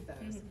a few of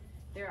those.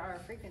 There are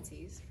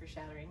frequencies for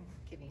shattering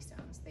kidney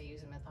stones. They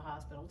use them at the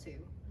hospital too.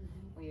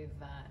 We've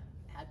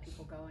had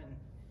people go and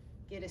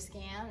get a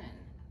scan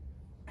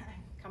and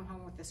come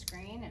home with the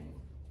screen, and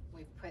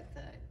we put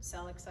the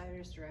cell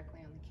exciters directly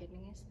on the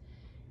kidneys,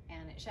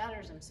 and it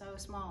shatters them so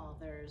small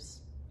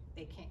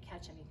they can't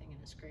catch anything in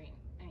the screen.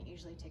 And it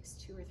usually takes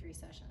 2 or 3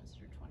 sessions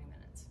or 20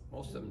 minutes.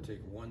 Most of them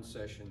take one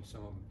session,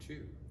 some of them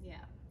 2. Yeah.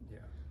 Yeah.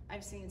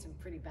 I've seen some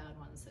pretty bad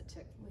ones that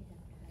took,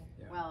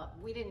 Yeah. well,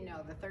 we didn't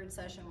know the 3rd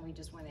session, we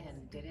just went ahead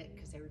and did it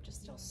because they were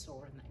just still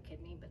sore in that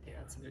kidney, but they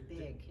had some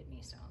big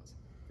kidney stones.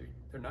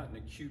 They're not in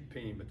acute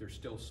pain, but they're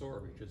still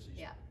sore because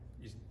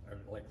these are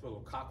like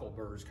little cockle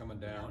burrs coming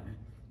down,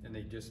 and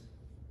they just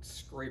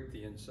scrape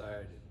the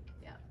inside.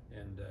 Yeah.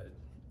 And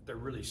they're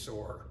really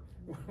sore,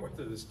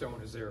 whether the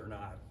stone is there or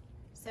not.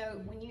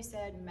 So when you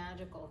said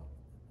magical,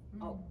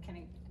 I'll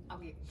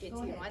get to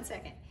you in 1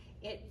 second.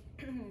 It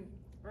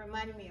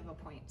reminded me of a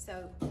point.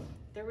 So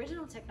the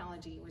original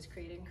technology was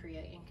created in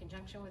Korea in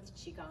conjunction with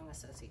Qigong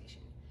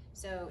Association.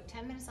 So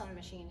 10 minutes on a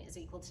machine is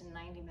equal to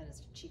 90 minutes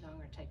of Qigong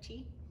or Tai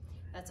Chi.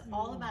 That's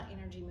all about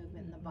energy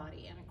movement in the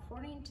body. And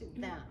according to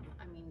them,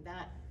 I mean,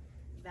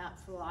 that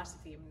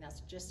philosophy, I mean,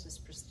 that's just as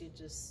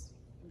prestigious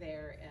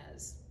there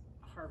as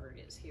Harvard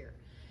is here.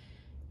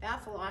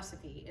 That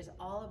philosophy is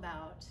all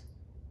about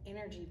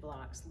energy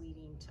blocks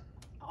leading to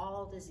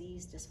all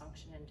disease,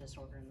 dysfunction, and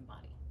disorder in the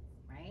body,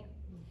 right?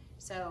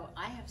 So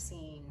I have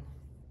seen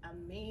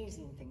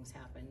amazing things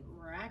happen,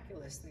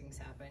 miraculous things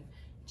happen,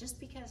 just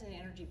because an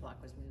energy block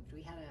was moved.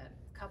 We had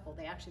a couple,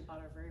 they actually bought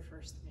our very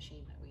first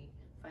machine that we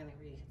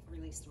finally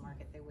released to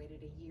market. They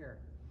waited a year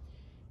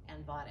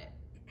and bought it.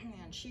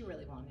 And she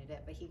really wanted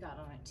it, but he got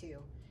on it too.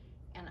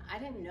 And I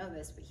didn't know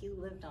this, but he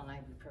lived on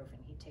ibuprofen.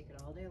 He'd take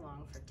it all day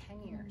long for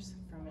 10 years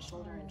from a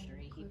shoulder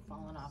injury. He'd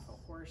fallen off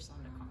a horse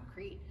onto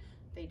concrete.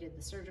 They did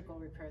the surgical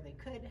repair they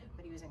could,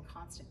 but he was in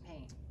constant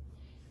pain.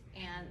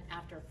 And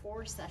after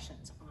 4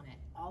 sessions on it,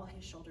 all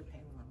his shoulder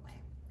pain went away.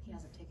 He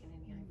hasn't taken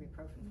any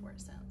ibuprofen for it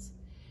since.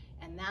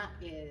 And that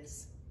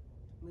is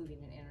moving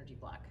an energy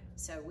block.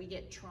 So we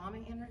get trauma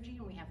energy,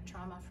 and we have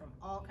trauma from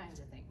all kinds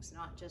of things,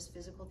 not just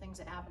physical things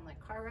that happen like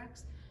car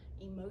wrecks,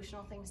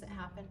 emotional things that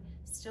happen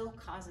still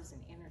causes an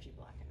energy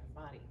block in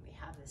our body. We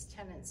have this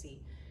tendency,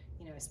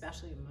 you know,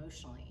 especially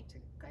emotionally, to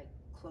like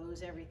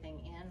close everything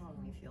in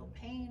when we feel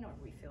pain or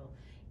we feel,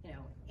 you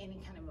know,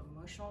 any kind of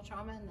emotional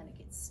trauma, and then it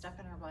gets stuck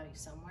in our body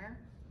somewhere,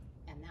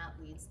 and that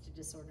leads to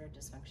disorder,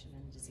 dysfunction,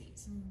 and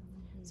disease.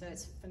 So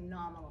it's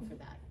phenomenal for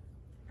that.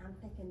 I'm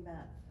thinking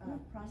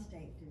about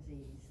prostate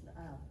disease.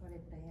 What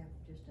if they have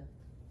just a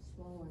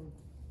swollen,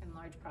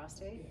 Enlarged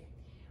prostate.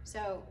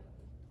 So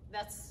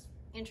that's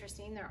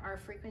interesting. There are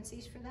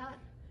frequencies for that.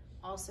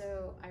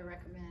 Also, I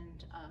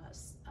recommend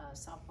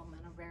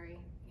supplementary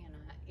in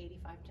a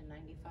 85 to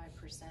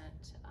 95%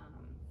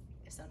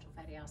 essential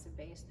fatty acid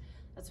base.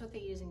 That's what they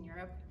use in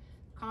Europe.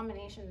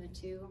 Combination of the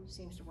two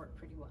seems to work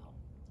pretty well.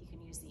 You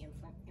can use the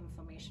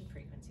inflammation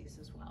frequencies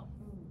as well.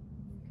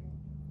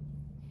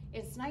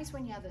 It's nice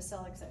when you have the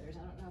cell exciters. I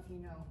don't know if you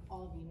know,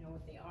 all of you know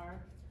what they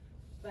are,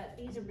 but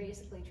these are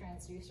basically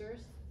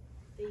transducers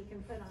that you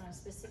can put on a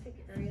specific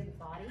area of the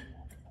body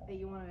that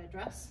you want to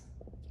address.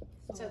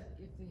 So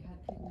if they had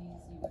kidneys,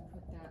 you would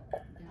put that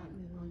down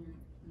on your,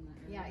 in that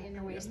area? Yeah, in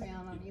your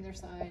waistband on either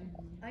side.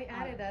 I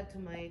added that to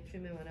my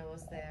treatment when I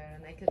was there,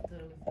 and I could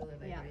totally feel the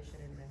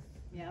vibration in there.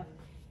 Yeah.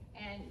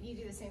 And you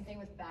do the same thing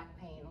with back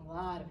pain. A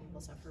lot of people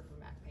suffer from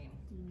back pain.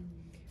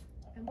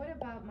 And what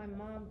about my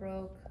mom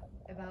broke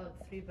about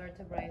 3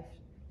 vertebrae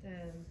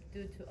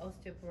due to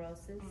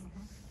osteoporosis,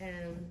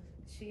 and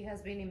she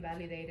has been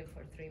invalidated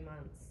for 3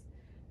 months.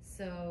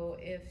 So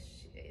if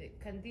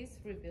can this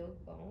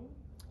rebuild bone?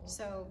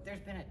 So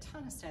there's been a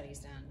ton of studies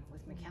done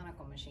with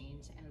mechanical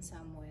machines and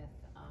some with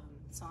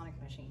sonic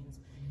machines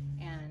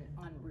and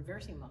on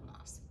reversing bone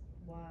loss.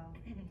 Wow.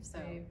 So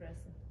Very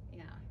impressive.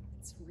 yeah,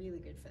 it's really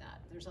good for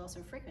that. There's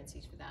also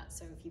frequencies for that.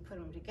 So if you put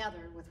them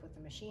together with what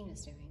the machine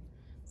is doing,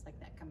 it's like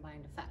that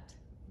combined effect.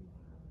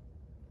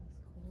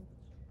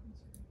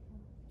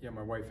 Yeah,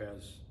 my wife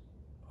has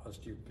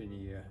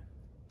osteopenia,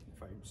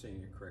 if I'm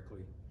saying it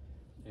correctly,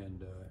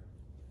 and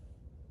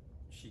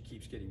she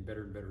keeps getting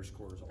better and better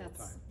scores all the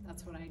time.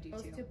 That's what I do too.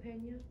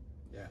 Osteopenia?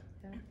 Yeah.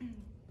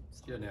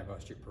 She doesn't have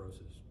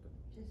osteoporosis, but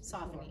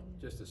Softening.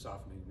 just the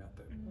softening, not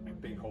the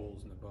big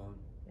holes in the bone.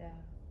 Yeah.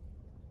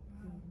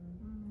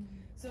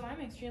 So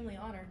I'm extremely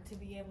honored to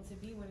be able to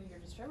be one of your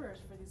distributors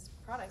for these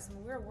products. I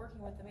mean, we're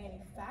working with the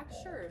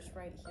manufacturers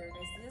right here,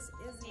 guys. This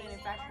is the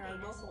manufacturer in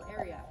our local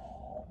area.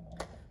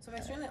 So I'm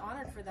extremely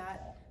honored for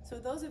that. So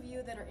those of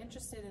you that are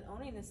interested in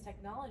owning this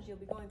technology, you'll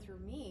be going through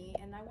me,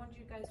 and I want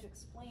you guys to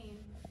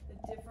explain the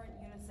different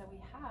units that we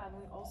have.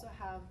 We also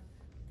have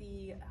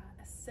the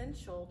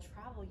essential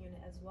travel unit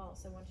as well.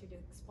 So I want you to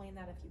explain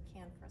that if you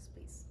can for us,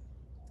 please.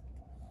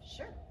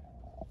 Sure.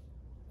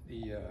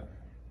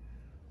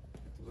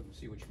 Look and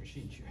see which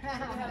machines you We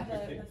have have.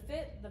 the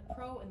Fit, the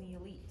Pro, and the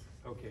Elite.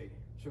 Okay,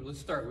 so let's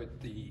start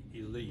with the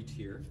Elite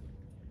here.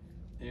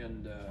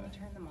 And Can we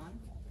turn them on?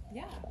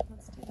 Yeah,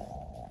 let's do that.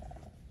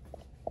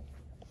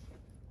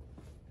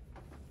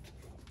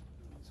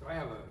 so I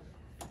have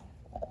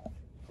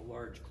a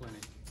large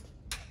clinic.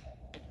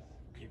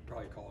 You'd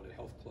probably call it a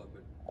health club,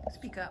 but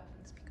Speak up.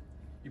 Speak up.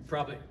 you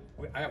probably,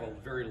 I have a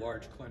very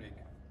large clinic.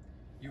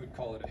 You would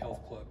call it a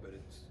health club, but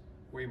it's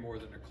way more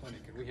than a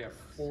clinic. And we have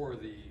 4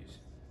 of these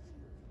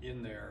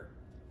in there,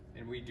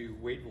 and we do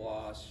weight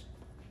loss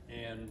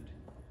and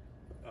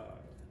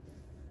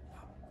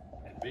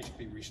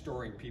basically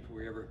restoring people.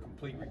 We have a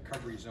complete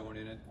recovery zone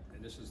in it,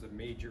 and this is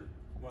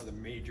one of the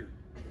major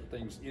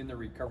things in the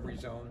recovery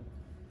zone.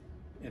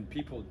 And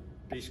people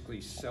basically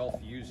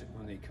self-use it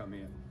when they come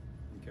in.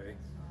 Okay,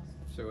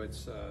 so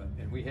it's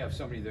and we have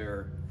somebody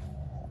there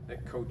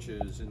that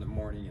coaches in the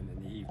morning and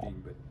in the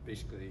evening, but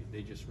basically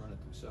they just run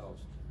it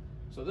themselves.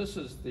 So this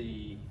is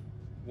the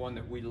one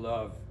that we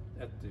love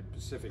at the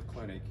Pacific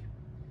Clinic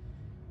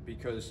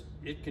because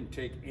it can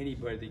take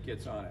anybody that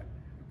gets on it,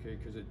 okay,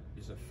 because it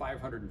is a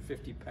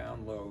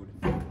 550-pound load.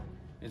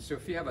 And so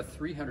if you have a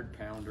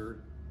 300-pounder,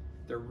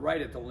 they're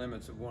right at the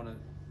limits of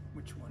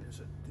which one is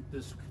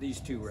it? These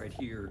 2 right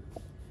here,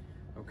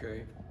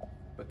 okay?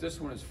 But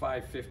this one is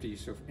 550,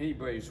 so if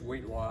anybody's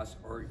weight loss,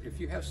 or if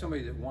you have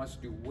somebody that wants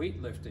to do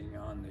weightlifting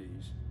on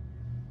these,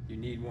 you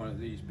need one of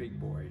these big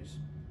boys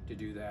to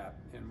do that.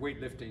 And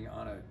weightlifting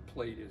on a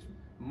plate is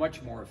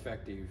much more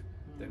effective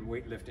than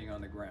weightlifting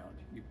on the ground.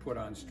 You put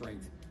on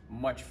strength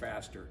much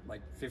faster,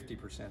 like 50%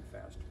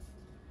 faster.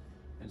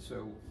 And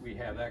so we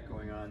have that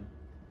going on.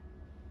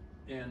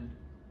 And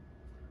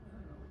I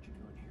don't know what you're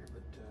doing here,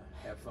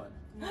 but have fun.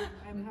 Yeah,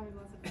 I'm having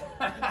lots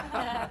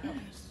of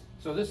fun.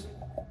 So this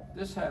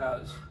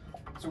has,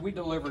 so we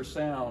deliver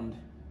sound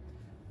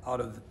out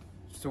of,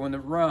 so when it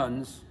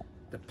runs,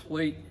 the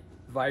plate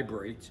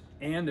vibrates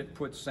and it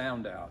puts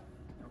sound out,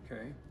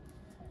 okay?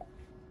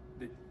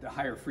 The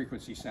higher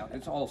frequency sound,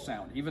 it's all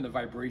sound. Even the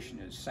vibration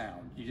is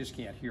sound. You just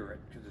can't hear it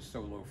because it's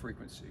so low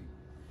frequency.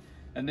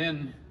 And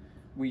then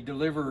we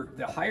deliver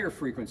the higher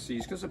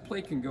frequencies, because the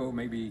plate can go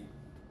maybe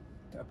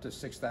up to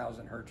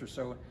 6,000 hertz or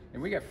so,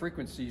 and we got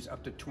frequencies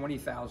up to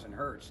 20,000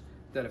 hertz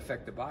that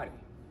affect the body.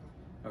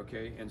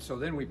 Okay, and so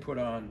then we put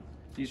on,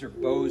 these are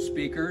Bose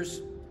speakers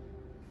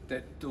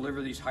that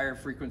deliver these higher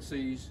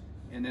frequencies,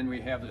 and then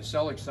we have the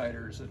cell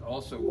exciters that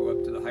also go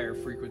up to the higher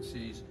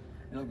frequencies,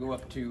 and it'll go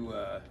up to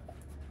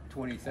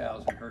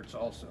 20,000 hertz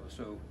also.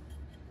 So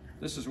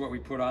this is what we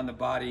put on the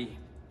body,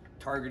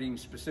 targeting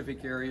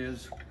specific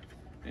areas,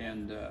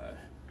 and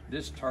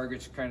this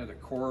targets kind of the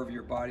core of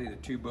your body, the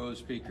 2 Bose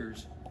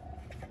speakers.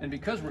 And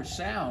because we're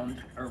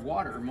sound, or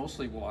water,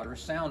 mostly water,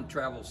 sound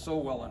travels so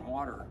well in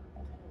water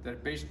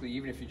that basically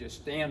even if you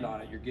just stand on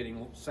it, you're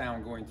getting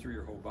sound going through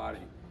your whole body.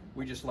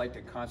 We just like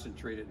to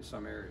concentrate it in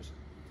some areas.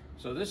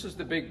 So this is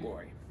the big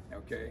boy,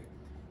 okay?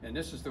 And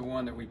this is the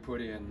one that we put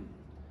in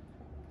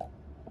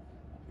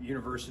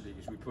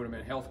universities, we put them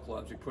in health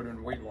clubs, we put them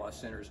in weight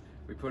loss centers,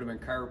 we put them in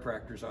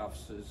chiropractors'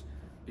 offices,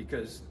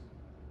 because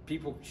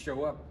people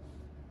show up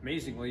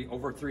amazingly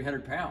over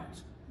 300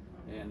 pounds.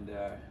 And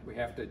we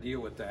have to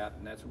deal with that,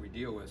 and that's what we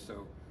deal with.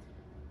 So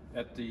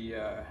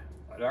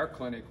at our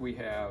clinic, we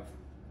have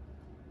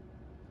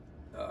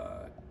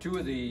 2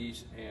 of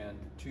these and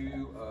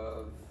 2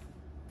 of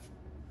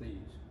these,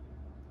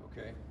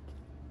 okay?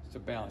 It's a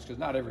balance, because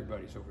not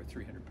everybody's over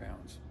 300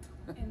 pounds.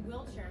 And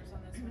wheelchairs on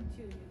this one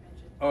too, you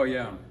mentioned. Oh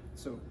yeah,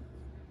 so,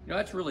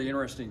 that's really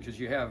interesting, because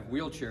you have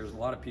wheelchairs, a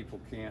lot of people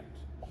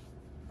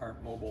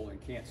aren't mobile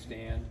and can't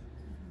stand,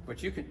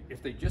 but you can,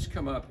 if they just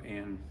come up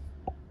and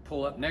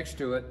pull up next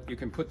to it, you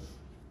can put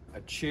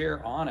a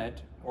chair on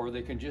it, or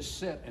they can just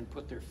sit and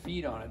put their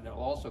feet on it, and they'll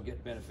also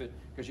get benefit,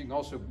 because you can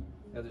also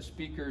have the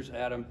speakers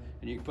at them,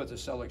 and you can put the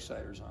cell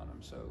exciters on them.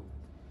 So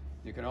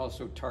you can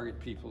also target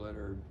people that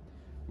are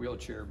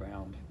wheelchair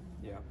bound.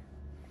 Yeah.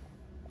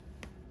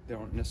 They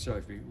don't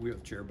necessarily have to be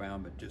wheelchair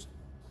bound, but just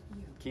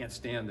can't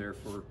stand there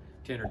for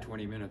 10 or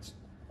 20 minutes.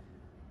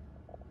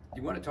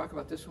 You want to talk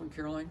about this one,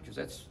 Caroline? Because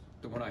that's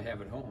the one I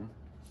have at home.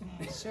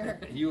 Sure.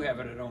 You have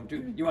it at home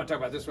too. You want to talk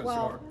about this one some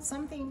more?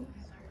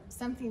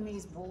 Something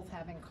these both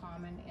have in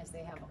common is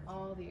they have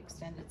all the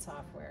extended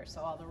software.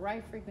 So all the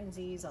right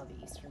frequencies, all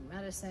the Eastern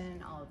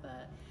medicine, all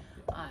the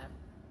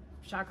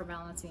chakra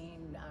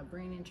balancing,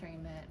 brain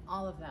entrainment,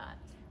 all of that.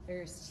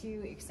 There's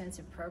 2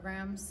 extensive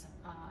programs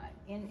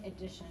in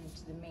addition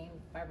to the main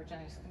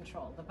vibrogenics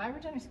control. The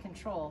vibrogenics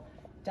control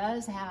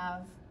does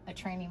have a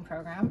training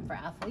program for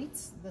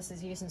athletes. This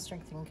is used in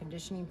strength and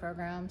conditioning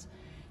programs.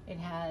 It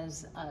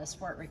has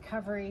sport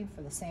recovery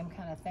for the same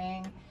kind of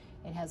thing.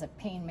 It has a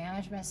pain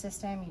management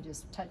system. You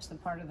just touch the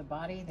part of the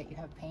body that you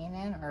have pain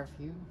in, or if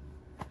you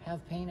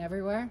have pain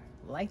everywhere,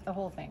 light the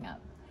whole thing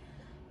up.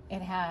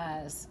 It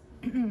has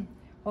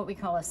what we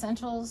call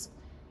essentials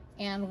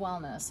and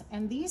wellness.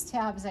 And these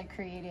tabs I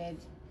created,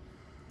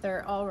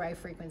 they're all right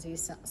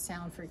frequencies,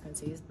 sound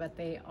frequencies, but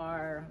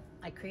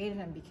I created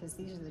them because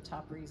these are the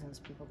top reasons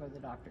people go to the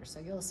doctor. So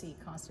you'll see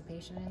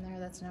constipation in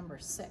there. That's number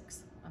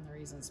 6 on the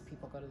reasons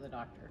people go to the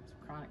doctor. It's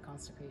chronic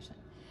constipation.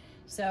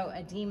 So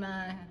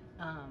edema,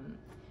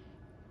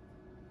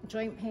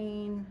 joint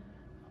pain,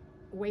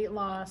 weight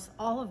loss,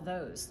 all of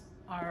those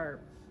are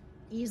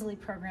easily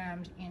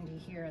programmed into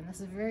here. And this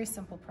is a very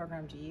simple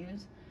program to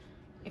use.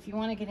 If you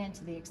want to get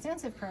into the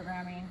extensive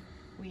programming,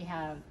 we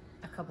have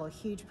a couple of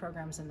huge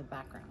programs in the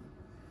background.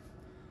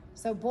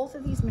 So both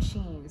of these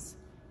machines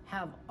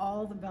have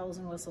all the bells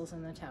and whistles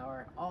in the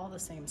tower, all the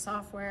same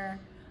software,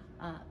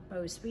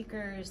 Bose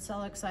speakers,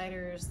 cell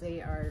exciters,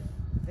 they're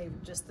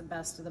just the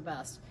best of the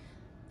best.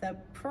 The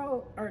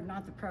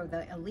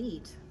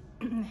Elite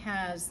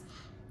has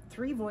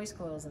 3 voice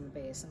coils in the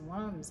base, and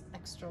one of them is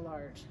extra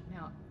large.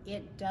 Now,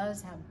 it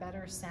does have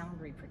better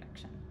sound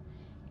reproduction,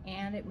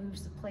 and it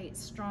moves the plate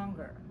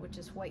stronger, which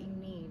is what you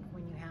need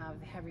when you have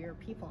heavier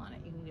people on it.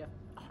 You need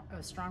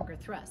a stronger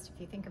thrust.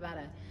 If you think about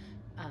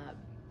a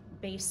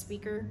bass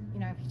speaker,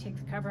 if you take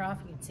the cover off,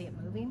 you can see it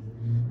moving.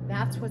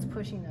 That's what's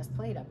pushing this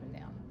plate up and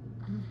down.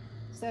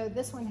 So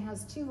this one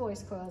has 2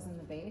 voice coils in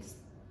the base,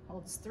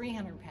 holds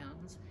 300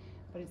 pounds,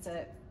 but it's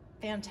a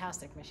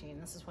fantastic machine.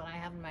 This is what I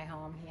have in my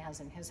home, he has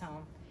in his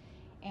home.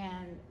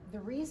 And the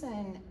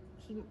reason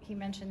he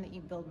mentioned that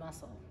you build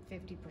muscle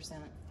 50%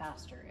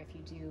 faster if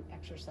you do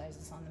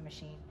exercises on the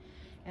machine.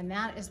 And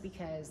that is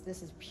because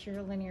this is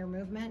pure linear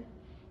movement,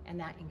 and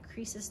that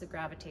increases the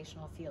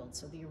gravitational field.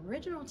 So the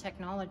original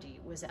technology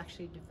was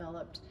actually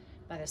developed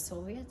by the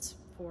Soviets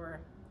for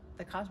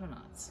the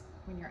cosmonauts.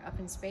 When you're up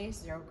in space,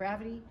 0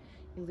 gravity,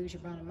 you lose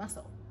your bone and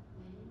muscle.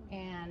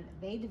 And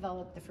they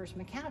developed the first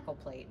mechanical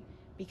plate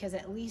because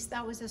at least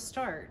that was a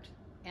start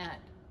at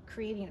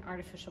creating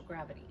artificial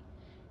gravity.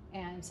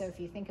 And so if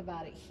you think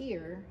about it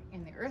here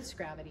in the Earth's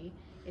gravity,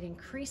 it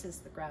increases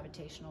the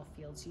gravitational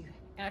fields. You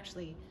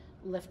actually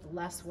lift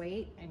less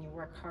weight and you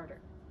work harder.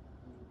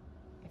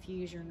 If you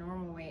use your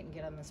normal weight and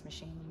get on this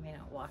machine, you may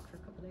not walk for a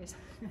couple days.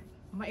 It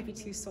might be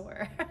too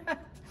sore.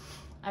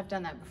 I've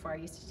done that before. I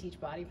used to teach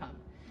body pump.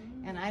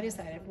 And I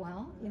decided,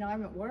 well,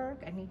 I'm at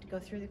work. I need to go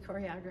through the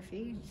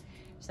choreography.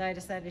 So I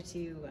decided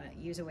to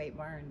use a weight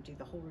bar and do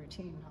the whole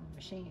routine on the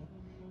machine.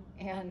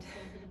 And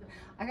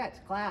I got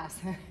to class.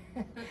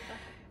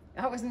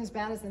 That wasn't as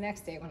bad as the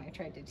next day when I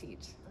tried to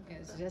teach.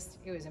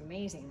 It was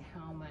amazing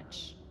how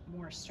much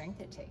more strength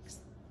it takes.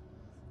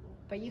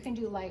 But you can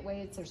do light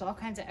weights. There's all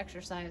kinds of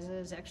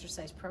exercises,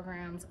 exercise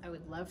programs. I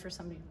would love for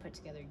somebody to put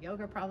together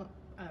yoga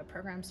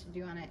programs to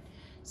do on it.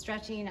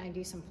 Stretching, I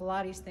do some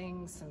Pilates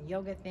things, some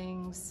yoga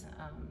things.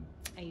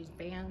 I use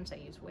bands, I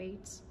use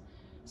weights.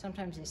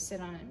 Sometimes I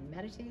sit on it and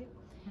meditate.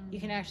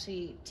 You can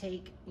actually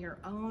take your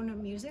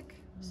own music.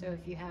 So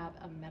if you have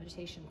a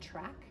meditation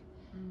track,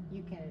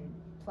 you can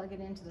plug it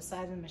into the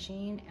side of the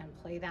machine and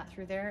play that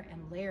through there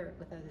and layer it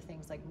with other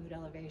things like mood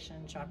elevation,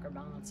 chakra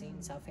balancing,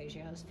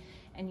 solfeggios,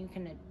 and you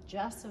can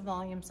adjust the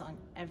volumes on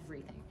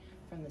everything,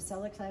 from the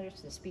cell exciters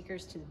to the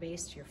speakers to the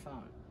bass to your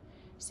phone.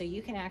 So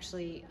you can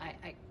actually,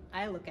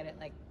 I look at it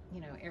like,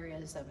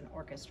 areas of an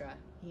orchestra.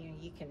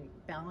 You can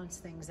balance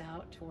things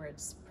out to where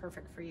it's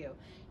perfect for you.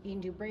 You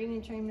can do brain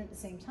entrainment at the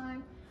same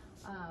time.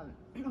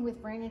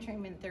 With brain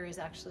entrainment, there is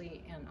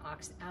actually an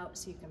aux out,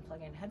 so you can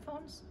plug in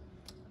headphones.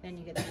 Then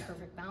you get the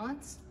perfect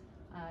balance.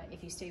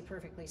 If you stay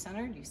perfectly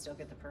centered, you still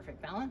get the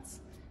perfect balance.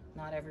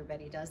 Not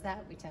everybody does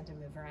that. We tend to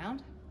move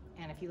around.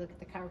 And if you look at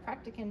the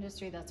chiropractic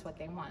industry, that's what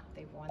they want.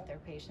 They want their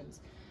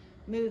patients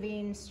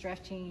moving,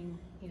 stretching,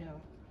 you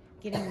know,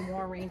 getting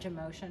more range of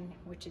motion,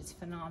 which is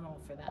phenomenal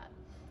for that.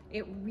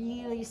 It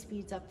really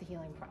speeds up the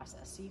healing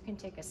process. So you can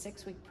take a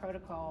 6-week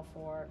protocol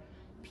for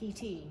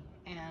PT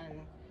and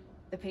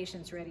the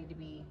patient's ready to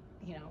be,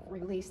 you know,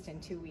 released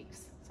in 2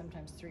 weeks,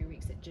 sometimes 3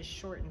 weeks. It just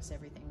shortens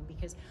everything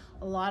because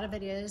a lot of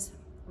it is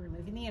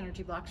removing the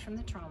energy blocks from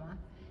the trauma,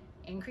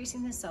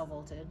 increasing the cell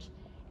voltage,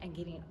 and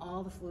getting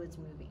all the fluids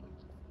moving.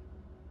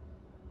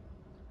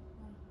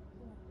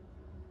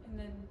 And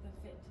then the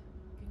fit.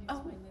 Can you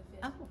explain the fit?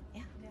 Oh,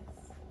 yeah. Yes.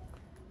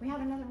 We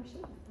have another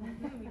machine.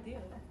 We do.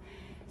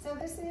 So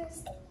this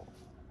is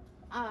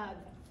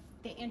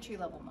the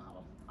entry-level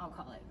model, I'll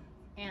call it.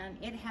 And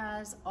it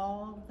has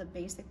all the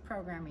basic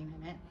programming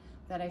in it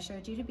that I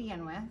showed you to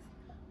begin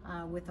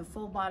with a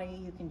full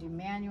body. You can do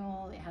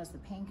manual. It has the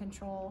pain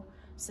control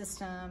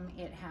system.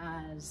 It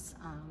has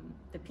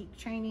the peak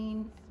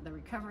training, the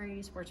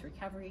recovery, sports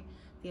recovery,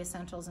 the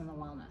essentials, and the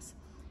wellness.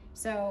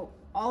 So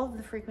all of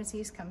the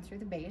frequencies come through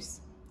the base.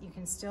 You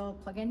can still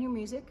plug in your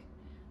music.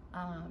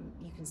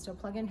 You can still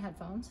plug in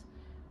headphones,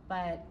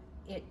 but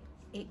it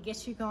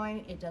gets you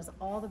going. It does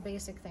all the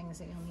basic things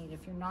that you'll need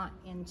if you're not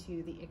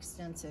into the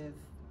extensive,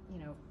 you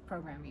know,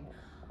 programming.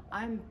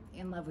 I'm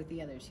in love with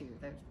the other two.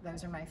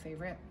 Those are my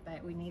favorite,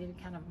 but we needed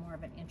kind of more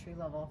of an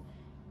entry-level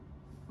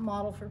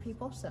model for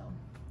people, so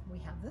we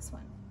have this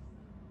one.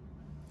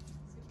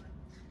 Super.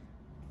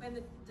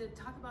 And to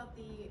talk about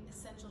the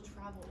essential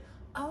travel.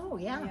 Oh,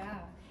 yeah.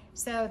 Yeah.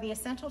 So the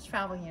essential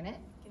travel unit,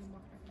 Can you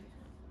walk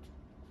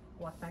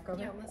back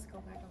over. Yeah, let's go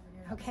back over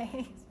here.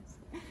 Okay.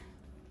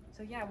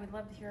 So yeah, we'd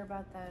love to hear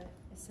about the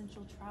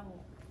essential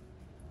travel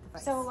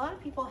device. So a lot of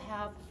people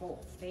have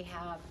both. They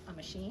have a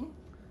machine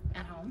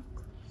at home,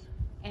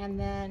 and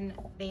then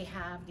they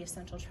have the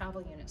essential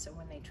travel unit. So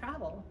when they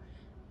travel,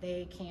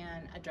 they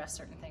can address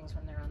certain things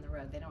when they're on the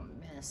road. They don't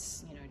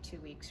miss, you know, 2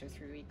 weeks or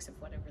 3 weeks of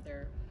whatever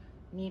they're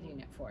needing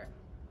it for.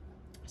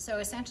 So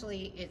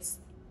essentially, it's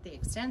the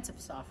extensive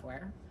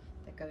software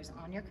that goes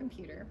on your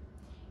computer,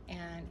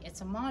 and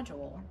it's a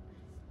module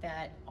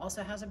that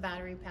also has a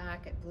battery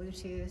pack, it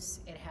Bluetooth,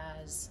 it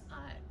has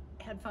a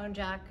headphone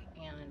jack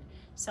and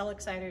cell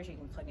exciters. You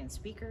can plug in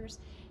speakers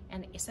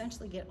and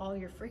essentially get all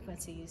your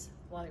frequencies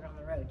while you're on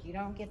the road. You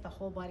don't get the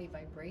whole body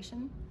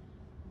vibration,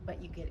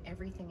 but you get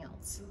everything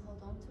else. You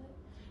hold on to it?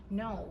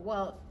 No,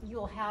 well,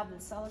 you'll have the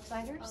cell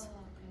exciters,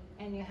 Oh,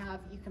 okay. and you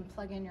can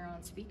plug in your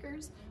own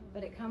speakers,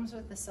 but it comes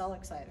with the cell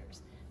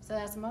exciters. So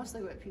that's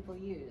mostly what people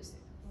use,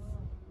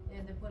 Oh.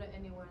 And they put it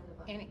anywhere in the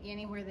body.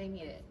 anywhere they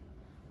need it.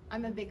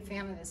 I'm a big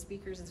fan of the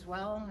speakers as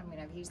well. I mean,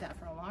 I've used that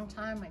for a long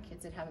time. My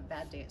kids would have a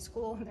bad day at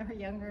school when they were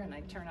younger, and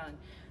I'd turn on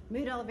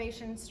mood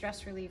elevation,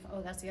 stress relief.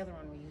 Oh, that's the other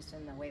one we used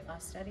in the weight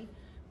loss study,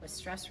 was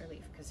stress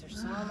relief, because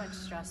there's so much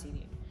stress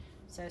eating.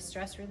 So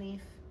stress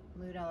relief,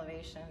 mood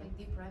elevation. Like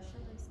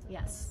depression and stuff?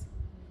 Yes.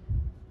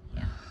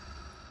 Yeah.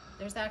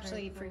 There's actually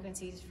Very cool.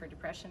 frequencies for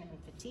depression and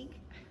fatigue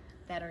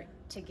that are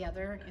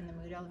together in the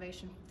mood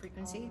elevation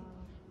frequency.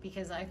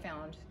 Because I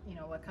found, you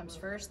know, what comes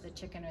first, the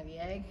chicken or the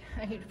egg?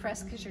 Are you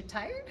depressed because you're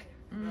tired?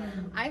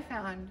 I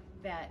found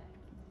that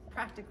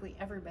practically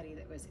everybody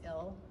that was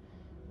ill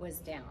was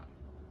down,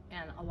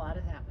 and a lot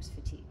of that was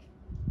fatigue.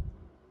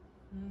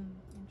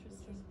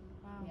 Interesting.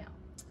 Wow. Yeah.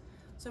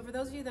 So for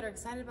those of you that are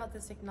excited about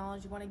this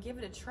technology, want to give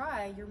it a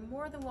try, you're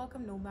more than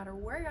welcome, no matter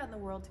where you're at in the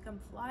world, to come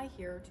fly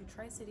here to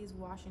Tri-Cities,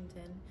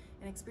 Washington,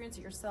 and experience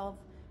it yourself.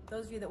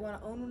 Those of you that want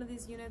to own one of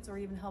these units or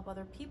even help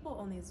other people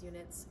own these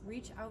units,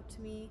 reach out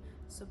to me,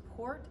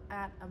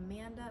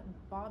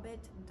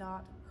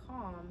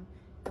 support@amandabobbitt.com,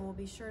 and we'll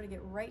be sure to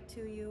get right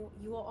to you.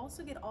 You will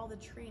also get all the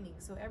training.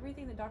 So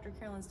everything that Dr.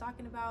 Carolyn's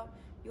talking about,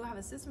 you'll have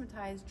a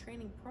systematized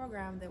training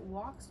program that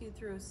walks you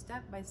through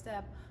step by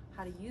step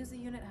how to use the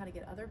unit, how to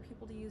get other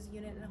people to use the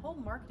unit, and a whole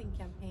marketing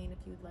campaign if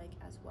you'd like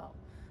as well.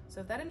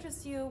 So if that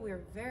interests you,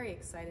 we're very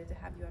excited to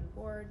have you on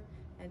board.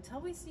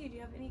 Until we see you, do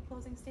you have any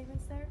closing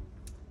statements there?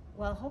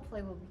 Well,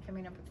 hopefully we'll be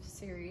coming up with a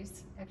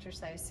series,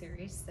 exercise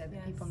series, so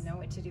that people Yes. know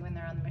what to do when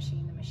they're on the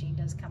machine. The machine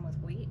does come with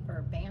weight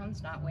or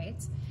bands, not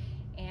weights.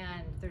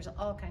 And there's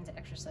all kinds of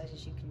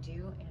exercises you can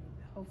do, and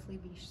hopefully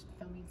be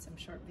filming some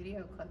short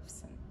video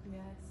clips, and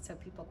Yes. so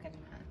people can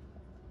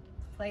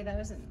play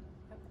those and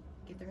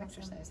get their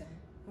Awesome. exercise in.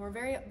 We're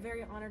very,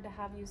 very honored to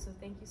have you, so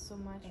thank you so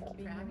much Thank for you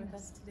being for here having with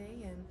us. us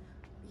today, and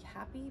be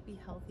happy, be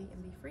healthy,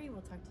 and be free.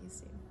 We'll talk to you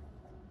soon.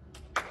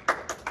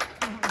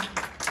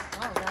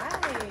 All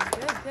right,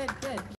 good, good, good.